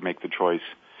 or make the choice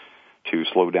to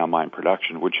slow down mine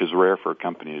production, which is rare for a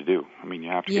company to do. I mean, you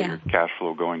have to get your cash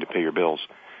flow going to pay your bills.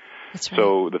 That's right.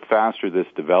 So the faster this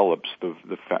develops,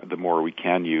 the more we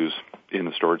can use in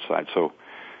the storage side. So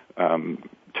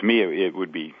to me, it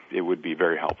would be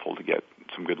very helpful to get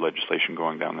some good legislation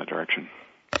going down that direction.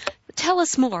 Tell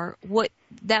us more what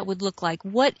that would look like.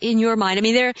 What in your mind? I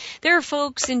mean, there are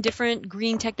folks in different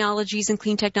green technologies and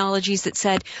clean technologies that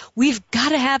said, we've got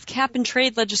to have cap and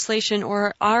trade legislation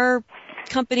or our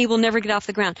company will never get off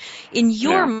the ground. In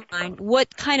your mind,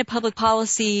 what kind of public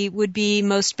policy would be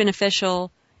most beneficial,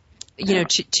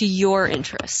 to your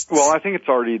interests? Well, I think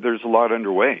there's a lot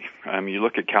underway. You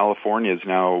look at California is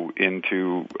now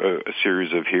into a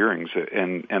series of hearings,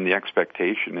 and the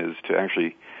expectation is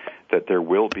that there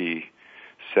will be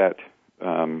set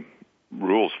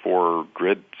rules for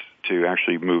grids to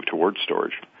actually move towards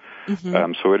storage.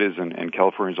 Mm-hmm. So it is, and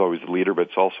California is always the leader, but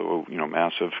it's also a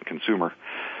massive consumer.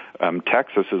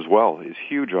 Texas as well is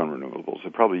huge on renewables. They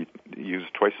probably use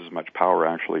twice as much power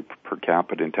actually per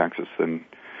capita in Texas than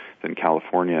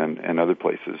California and other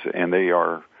places, and they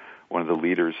are one of the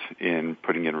leaders in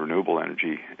putting in renewable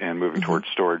energy and moving towards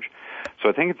storage. So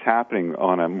I think it's happening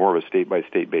on a more of a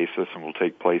state-by-state basis and will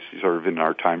take place sort of in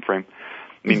our time frame.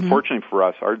 I mean, fortunately for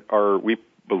us, we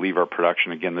believe our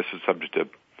production, again, this is subject to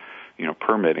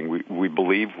permitting. We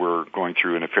believe we're going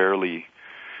through in a fairly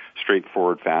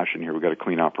straightforward fashion here. We've got a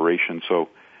clean operation, so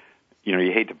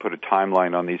you hate to put a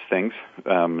timeline on these things.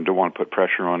 Don't want to put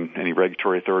pressure on any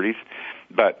regulatory authorities.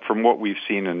 But from what we've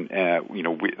seen,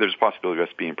 there's a possibility of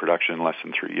us being in production in less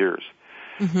than 3 years.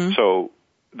 Mm-hmm. So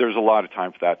there's a lot of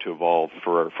time for that to evolve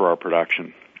for our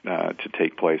production to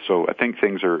take place. So I think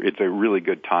it's a really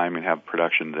good time and have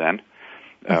production then.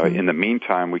 In the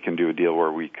meantime, we can do a deal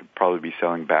where we could probably be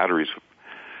selling batteries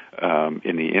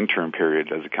in the interim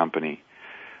period as a company.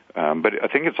 But I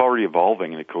think it's already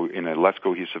evolving in a less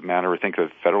cohesive manner. I think the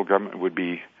federal government would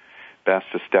be best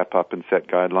to step up and set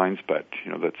guidelines, but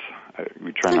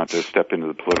we try not to step into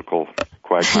the political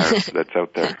quagmire that's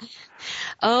out there.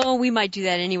 Oh, we might do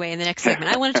that anyway in the next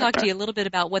segment. I want to talk to you a little bit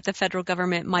about what the federal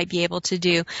government might be able to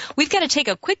do. We've got to take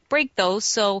a quick break, though,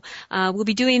 so we'll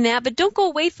be doing that. But don't go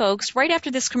away, folks. Right after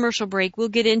this commercial break, we'll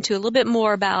get into a little bit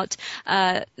more about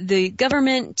the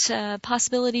government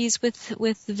possibilities with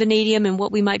vanadium and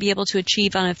what we might be able to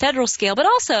achieve on a federal scale, but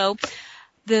also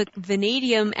the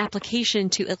vanadium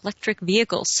application to electric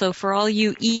vehicles. So for all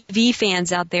you EV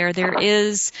fans out there, there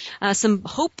is some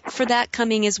hope for that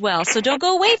coming as well. So don't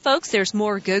go away, folks. There's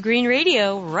more Go Green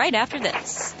Radio right after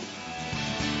this.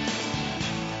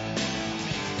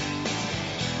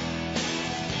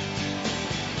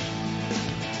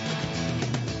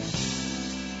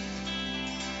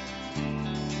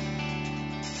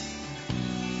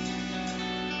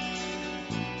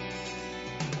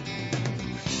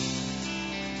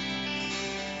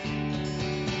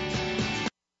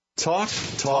 Talk,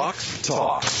 talk,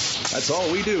 talk. That's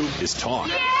all we do is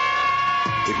talk.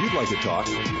 If you'd like to talk,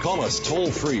 call us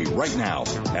toll-free right now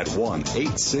at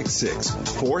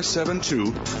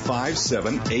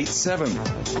 1-866-472-5787.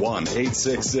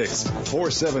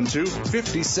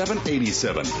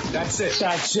 1-866-472-5787. That's it.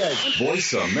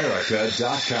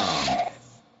 VoiceAmerica.com.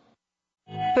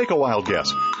 Take a wild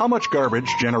guess. How much garbage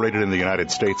generated in the United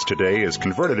States today is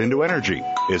converted into energy?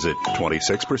 Is it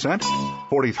 26%,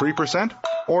 43%,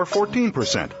 or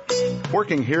 14%?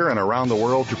 Working here and around the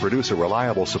world to produce a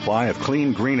reliable supply of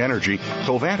clean, green energy,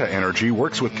 Covanta Energy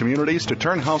works with communities to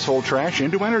turn household trash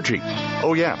into energy.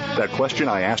 Oh yeah, that question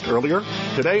I asked earlier?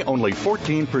 Today, only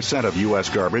 14% of U.S.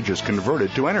 garbage is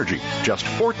converted to energy. Just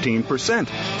 14%.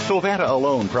 Covanta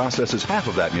alone processes half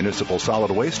of that municipal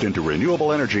solid waste into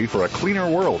renewable energy for a cleaner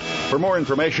world. For more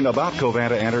information about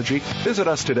Covanta Energy, visit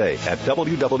us today at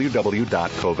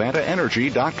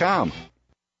www.covantaenergy.com.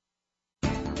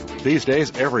 These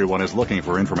days, everyone is looking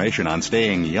for information on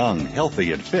staying young,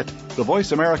 healthy, and fit. The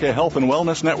Voice America Health and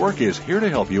Wellness Network is here to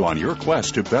help you on your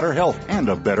quest to better health and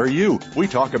a better you. We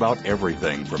talk about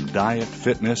everything from diet,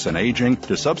 fitness, and aging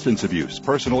to substance abuse,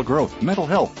 personal growth, mental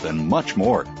health, and much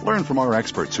more. Learn from our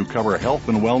experts who cover health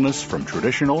and wellness from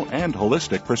traditional and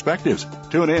holistic perspectives.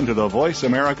 Tune in to the Voice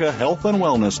America Health and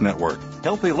Wellness Network.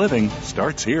 Healthy living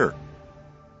starts here.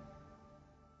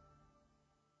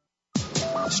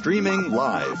 Streaming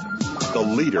live, the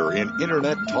leader in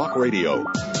Internet talk radio,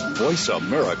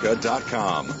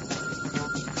 VoiceAmerica.com.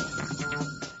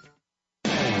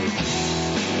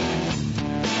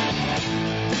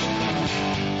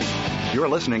 You're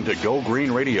listening to Go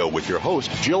Green Radio with your host,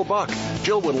 Jill Buck.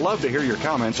 Jill would love to hear your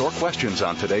comments or questions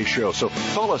on today's show, so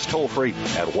call us toll-free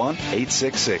at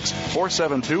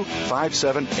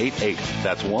 1-866-472-5788.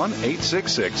 That's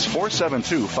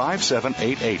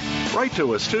 1-866-472-5788. Write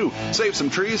to us, too. Save some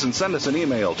trees and send us an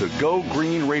email to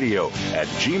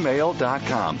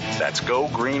gogreenradio@gmail.com. That's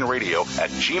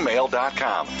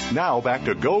gogreenradio@gmail.com. Now back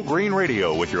to Go Green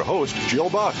Radio with your host, Jill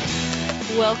Buck.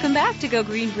 Welcome back to Go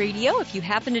Green Radio. If you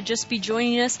happen to just be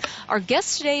joining us, our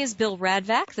guest today is Bill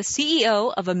Radvac, the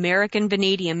CEO of American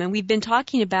Vanadium. And we've been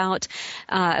talking about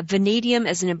vanadium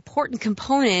as an important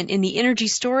component in the energy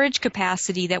storage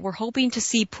capacity that we're hoping to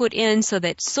see put in so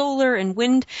that solar and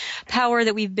wind power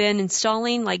that we've been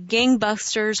installing like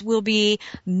gangbusters will be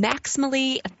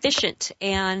maximally efficient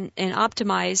and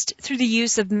optimized through the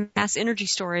use of mass energy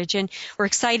storage. And we're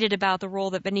excited about the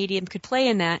role that vanadium could play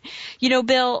in that. You know,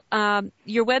 Bill,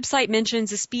 your website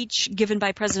mentions a speech given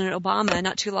by President Obama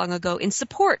not too long ago in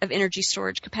support of energy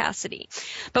storage capacity.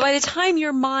 But by the time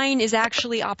your mine is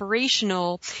actually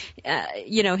operational,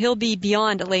 he'll be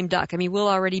beyond a lame duck. I mean, we'll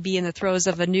already be in the throes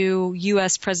of a new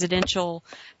U.S. presidential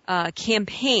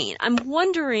campaign. I'm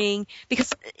wondering,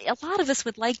 because a lot of us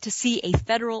would like to see a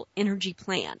federal energy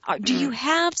plan. Do you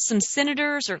have some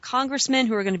senators or congressmen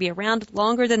who are going to be around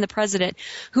longer than the president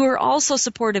who are also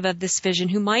supportive of this vision,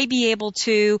 who might be able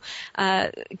to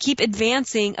keep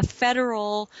advancing a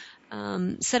federal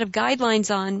set of guidelines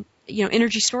on,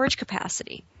 energy storage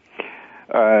capacity?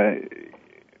 We're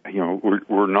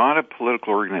not a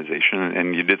political organization,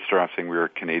 and you did start off saying we were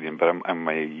Canadian, but I'm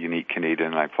a unique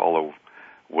Canadian, and I follow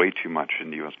way too much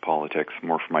in U.S. politics,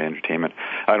 more for my entertainment.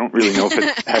 I don't really know if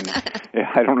it's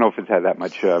had that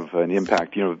much of an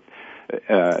impact. Like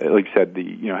you said,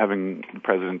 having the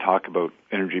president talk about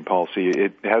energy policy,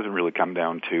 it hasn't really come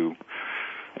down to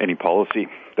any policy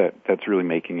that's really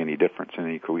making any difference in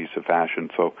any cohesive fashion.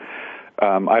 So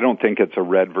I don't think it's a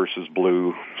red versus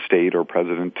blue state or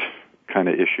president kind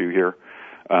of issue here.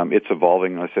 It's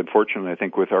evolving. I said, fortunately, I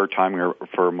think with our timing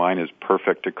for mine is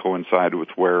perfect to coincide with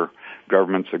where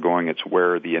governments are going. It's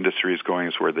where the industry is going.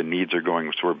 It's where the needs are going.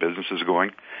 It's where business is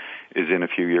going, is in a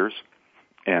few years.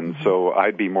 And so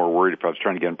I'd be more worried if I was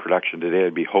trying to get in production today.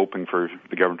 I'd be hoping for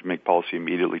the government to make policy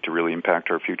immediately to really impact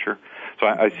our future. So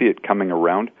I see it coming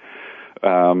around.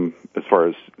 As far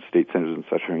as state senators and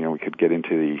such, we could get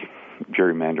into the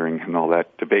gerrymandering and all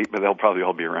that debate, but they'll probably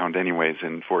all be around anyways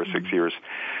in 4 or 6 years.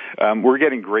 We're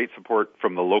getting great support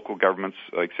from the local governments.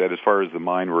 Like I said, as far as the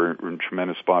mine, we're in a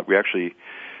tremendous spot. We actually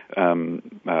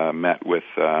met with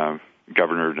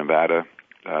Governor of Nevada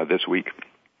this week,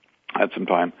 had some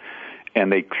time, and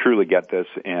they truly get this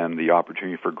and the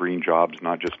opportunity for green jobs,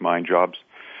 not just mine jobs.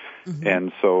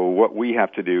 And so what we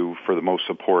have to do for the most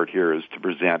support here is to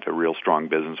present a real strong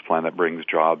business plan that brings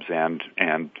jobs and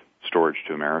storage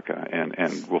to America,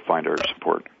 and we'll find our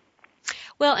support.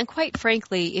 Well, and quite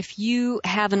frankly, if you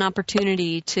have an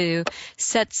opportunity to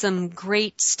set some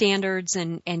great standards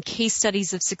and case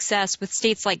studies of success with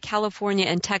states like California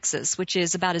and Texas, which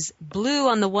is about as blue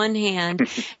on the one hand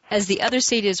as the other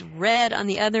state is red on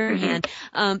the other hand,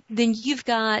 then you've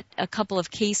got a couple of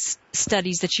case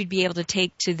studies that you'd be able to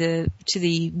take to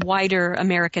the wider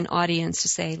American audience to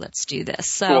say, let's do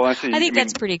this. So well, I think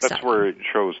that's pretty exciting. That's where it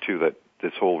shows, too, that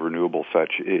this whole renewable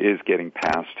such is getting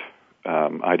past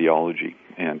ideology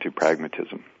and to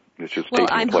pragmatism. It's just well,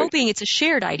 I'm hoping it's a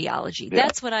shared ideology. Yeah.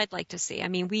 That's what I'd like to see. I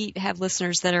mean, we have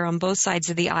listeners that are on both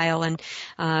sides of the aisle and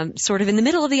sort of in the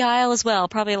middle of the aisle as well,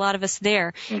 probably a lot of us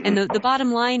there. And the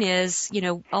bottom line is,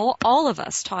 all of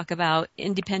us talk about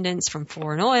independence from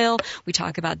foreign oil. We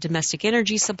talk about domestic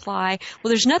energy supply. Well,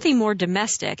 there's nothing more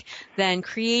domestic than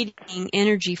creating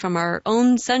energy from our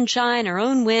own sunshine, our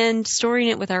own wind, storing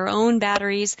it with our own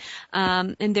batteries,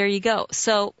 and there you go.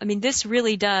 So, I mean, this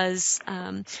really does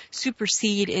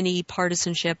supersede any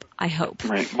partisanship, I hope.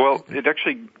 Right. Well, it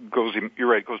actually goes, you're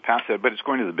right, it goes past that, but it's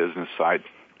going to the business side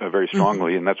very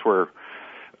strongly, and that's where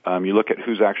you look at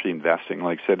who's actually investing.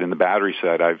 Like I said, in the battery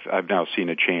side, I've now seen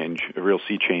a real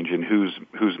sea change in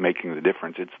who's making the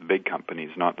difference. It's the big companies,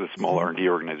 not the small R&D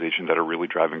organizations that are really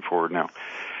driving forward now.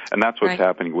 And that's what's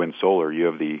happening with solar. You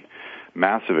have the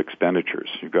massive expenditures.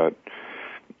 You've got,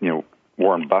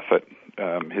 Warren Buffett,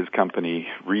 his company,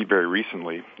 very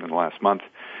recently, in the last month,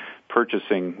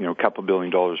 purchasing, a couple $2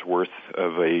 billion worth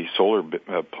of a solar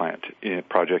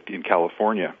project in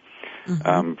California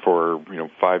for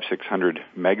 500-600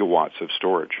 megawatts of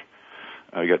storage.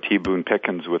 You got T. Boone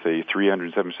Pickens with a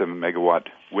 377 megawatt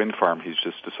wind farm he's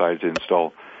just decided to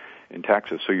install in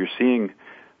Texas. So you're seeing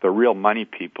the real money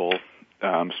people,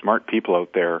 smart people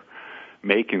out there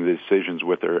making the decisions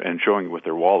and showing with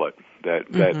their wallet. that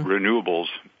renewables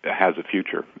has a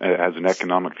future, has an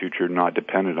economic future not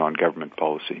dependent on government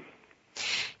policy.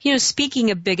 You know,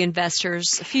 speaking of big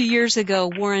investors, a few years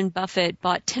ago, Warren Buffett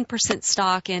bought 10%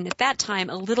 stock in, at that time,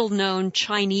 a little-known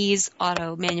Chinese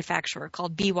auto manufacturer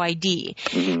called BYD.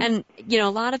 Mm-hmm. And, you know,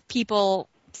 a lot of people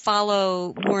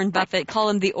follow Warren Buffett, call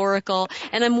him the Oracle,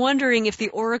 and I'm wondering if the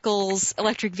Oracle's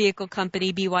electric vehicle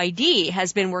company, BYD,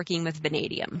 has been working with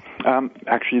vanadium.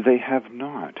 Actually, they have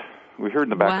not. We heard in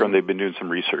the background they've been doing some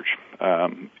research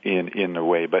in a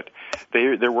way, but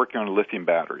they're working on a lithium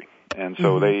battery. And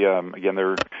so they,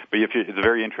 it's a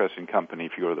very interesting company.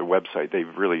 If you go to their website,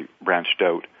 they've really branched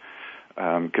out,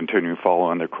 continuing to follow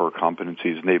on their core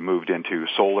competencies, and they've moved into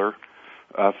solar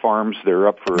farms. They're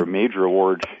up for a major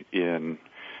award in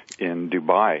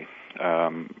Dubai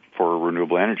for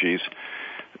renewable energies.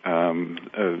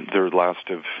 They're the last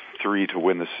of three to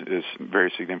win this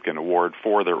very significant award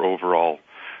for their overall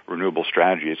renewable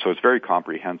strategy. So it's very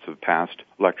comprehensive, past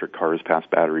electric cars, past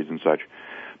batteries and such.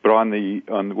 But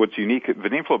on what's unique,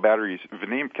 vanadium flow batteries,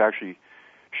 vanadium actually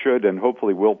should and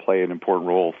hopefully will play an important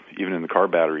role even in the car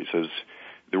batteries, as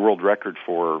the world record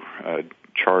for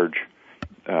charge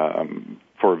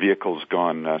for vehicles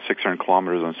gone 600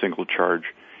 kilometers on a single charge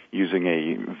using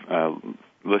a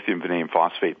lithium vanadium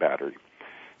phosphate battery.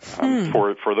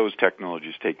 For those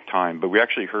technologies take time, but we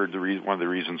actually heard one of the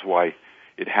reasons why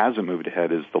it hasn't moved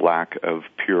ahead is the lack of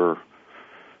pure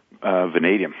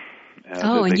vanadium.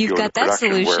 And you've got that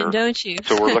solution, don't you?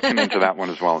 So we're looking into that one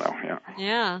as well now, yeah.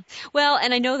 Yeah. Well,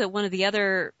 and I know that one of the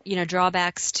other,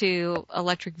 drawbacks to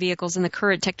electric vehicles and the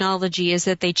current technology is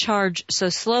that they charge so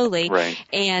slowly. Right.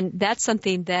 And that's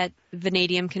something that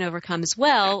vanadium can overcome as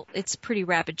well. It's pretty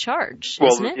rapid charge,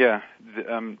 isn't it? Yeah.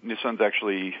 Nissan's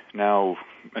actually now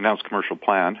announced commercial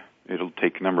plan. It'll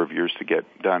take a number of years to get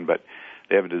done, but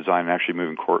they have a design actually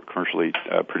moving commercially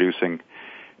producing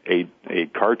a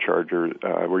car charger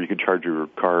where you can charge your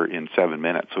car in 7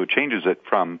 minutes. So it changes it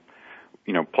from,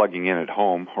 plugging in at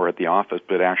home or at the office,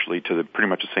 but actually to pretty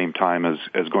much the same time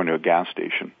as going to a gas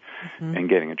station and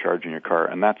getting a charge in your car.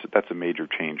 And that's a major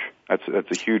change. That's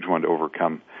a huge one to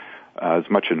overcome. As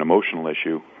much an emotional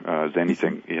issue as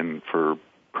anything for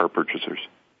car purchasers.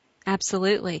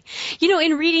 Absolutely.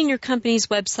 In reading your company's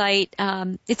website,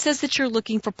 it says that you're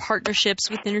looking for partnerships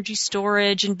with energy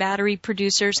storage and battery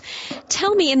producers.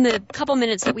 Tell me, in the couple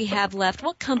minutes that we have left,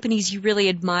 what companies you really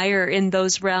admire in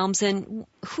those realms and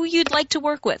who you'd like to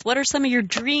work with. What are some of your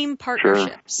dream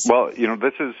partnerships? Sure. Well,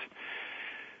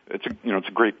 it's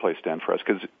a great place to end for us,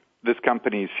 because this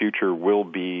company's future will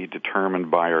be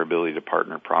determined by our ability to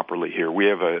partner properly here. We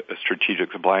have a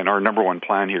strategic supply, and our number one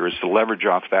plan here is to leverage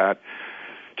off that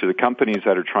to the companies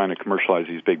that are trying to commercialize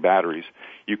these big batteries.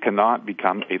 You cannot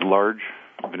become a large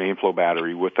vanadium flow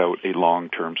battery without a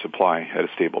long-term supply at a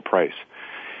stable price.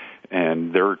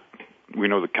 And we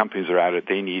know the companies that are at it,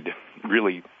 they need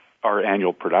really our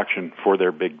annual production for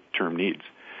their big term needs.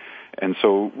 And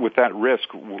so with that risk,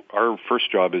 our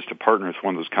first job is to partner with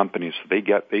one of those companies so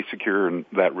they secure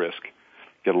that risk,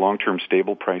 get a long-term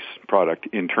stable price product.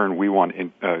 In turn, we want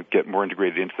to get more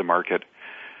integrated into the market,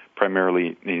 primarily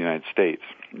in the United States,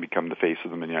 and become the face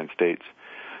of them in the United States.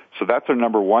 So that's our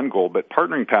number one goal. But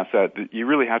partnering past that, you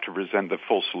really have to present the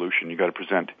full solution. You've got to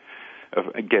present,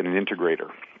 again, an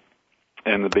integrator.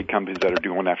 And the big companies that are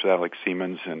doing one after that, like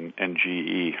Siemens and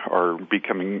GE, are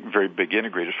becoming very big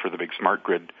integrators for the big smart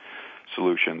grid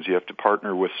solutions. You have to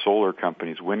partner with solar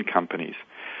companies, wind companies.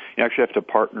 You actually have to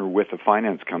partner with a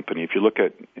finance company. If you look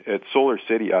at Solar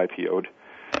City IPO'd,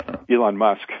 Elon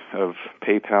Musk of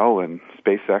PayPal and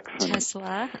SpaceX and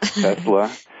Tesla.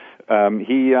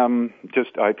 He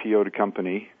just IPO'd a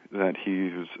company that he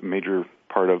was a major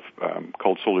part of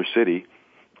called Solar City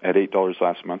at $8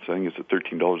 last month. So I think it's at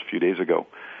 $13 a few days ago.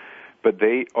 But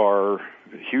they are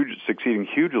succeeding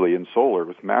hugely in solar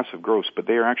with massive growth, but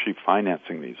they are actually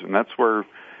financing these. And that's where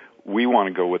we want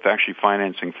to go, with actually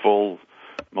financing full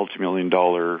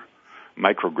multi-million-dollar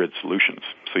microgrid solutions.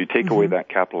 So you take away that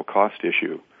capital cost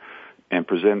issue and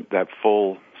present that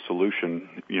full solution,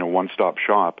 one-stop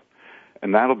shop,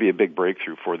 and that'll be a big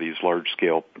breakthrough for these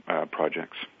large-scale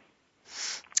projects.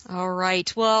 All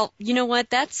right. Well, you know what?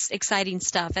 That's exciting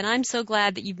stuff. And I'm so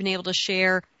glad that you've been able to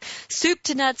share soup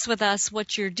to nuts with us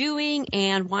what you're doing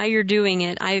and why you're doing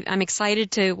it. I'm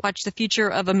excited to watch the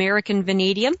future of American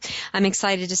Vanadium. I'm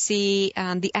excited to see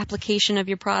the application of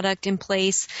your product in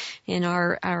place in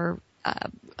our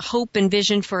hope and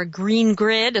vision for a green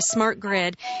grid, a smart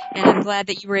grid, and I'm glad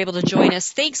that you were able to join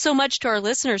us. Thanks so much to our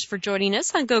listeners for joining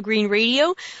us on Go Green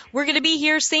Radio. We're going to be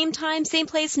here same time, same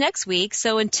place next week.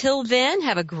 So until then,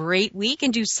 have a great week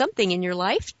and do something in your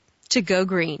life to go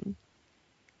green.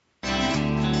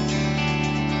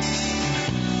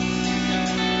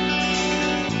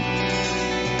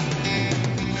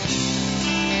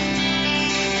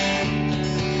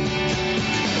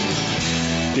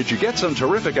 Did you get some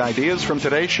terrific ideas from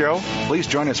today's show? Please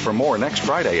join us for more next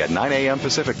Friday at 9 a.m.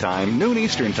 Pacific Time, noon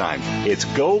Eastern Time. It's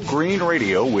Go Green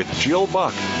Radio with Jill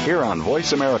Buck here on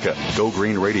Voice America. Go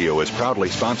Green Radio is proudly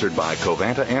sponsored by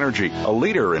Covanta Energy, a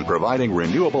leader in providing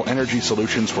renewable energy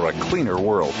solutions for a cleaner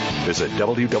world. Visit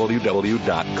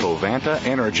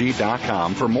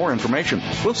www.covantaenergy.com for more information.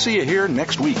 We'll see you here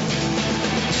next week.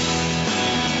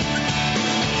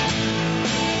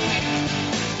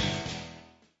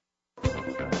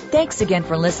 Thanks again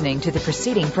for listening to the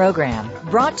preceding program,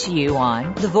 brought to you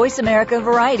on the Voice America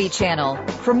Variety Channel.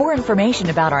 For more information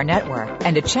about our network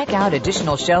and to check out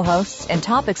additional show hosts and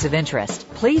topics of interest,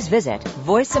 please visit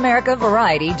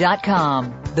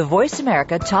voiceamericavariety.com. The Voice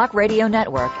America Talk Radio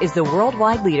Network is the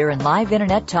worldwide leader in live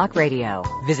Internet talk radio.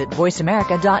 Visit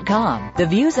voiceamerica.com. The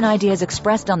views and ideas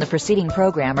expressed on the preceding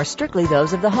program are strictly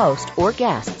those of the host or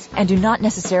guests and do not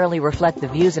necessarily reflect the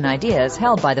views and ideas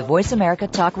held by the Voice America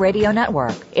Talk Radio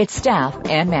Network, its staff,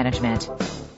 and management.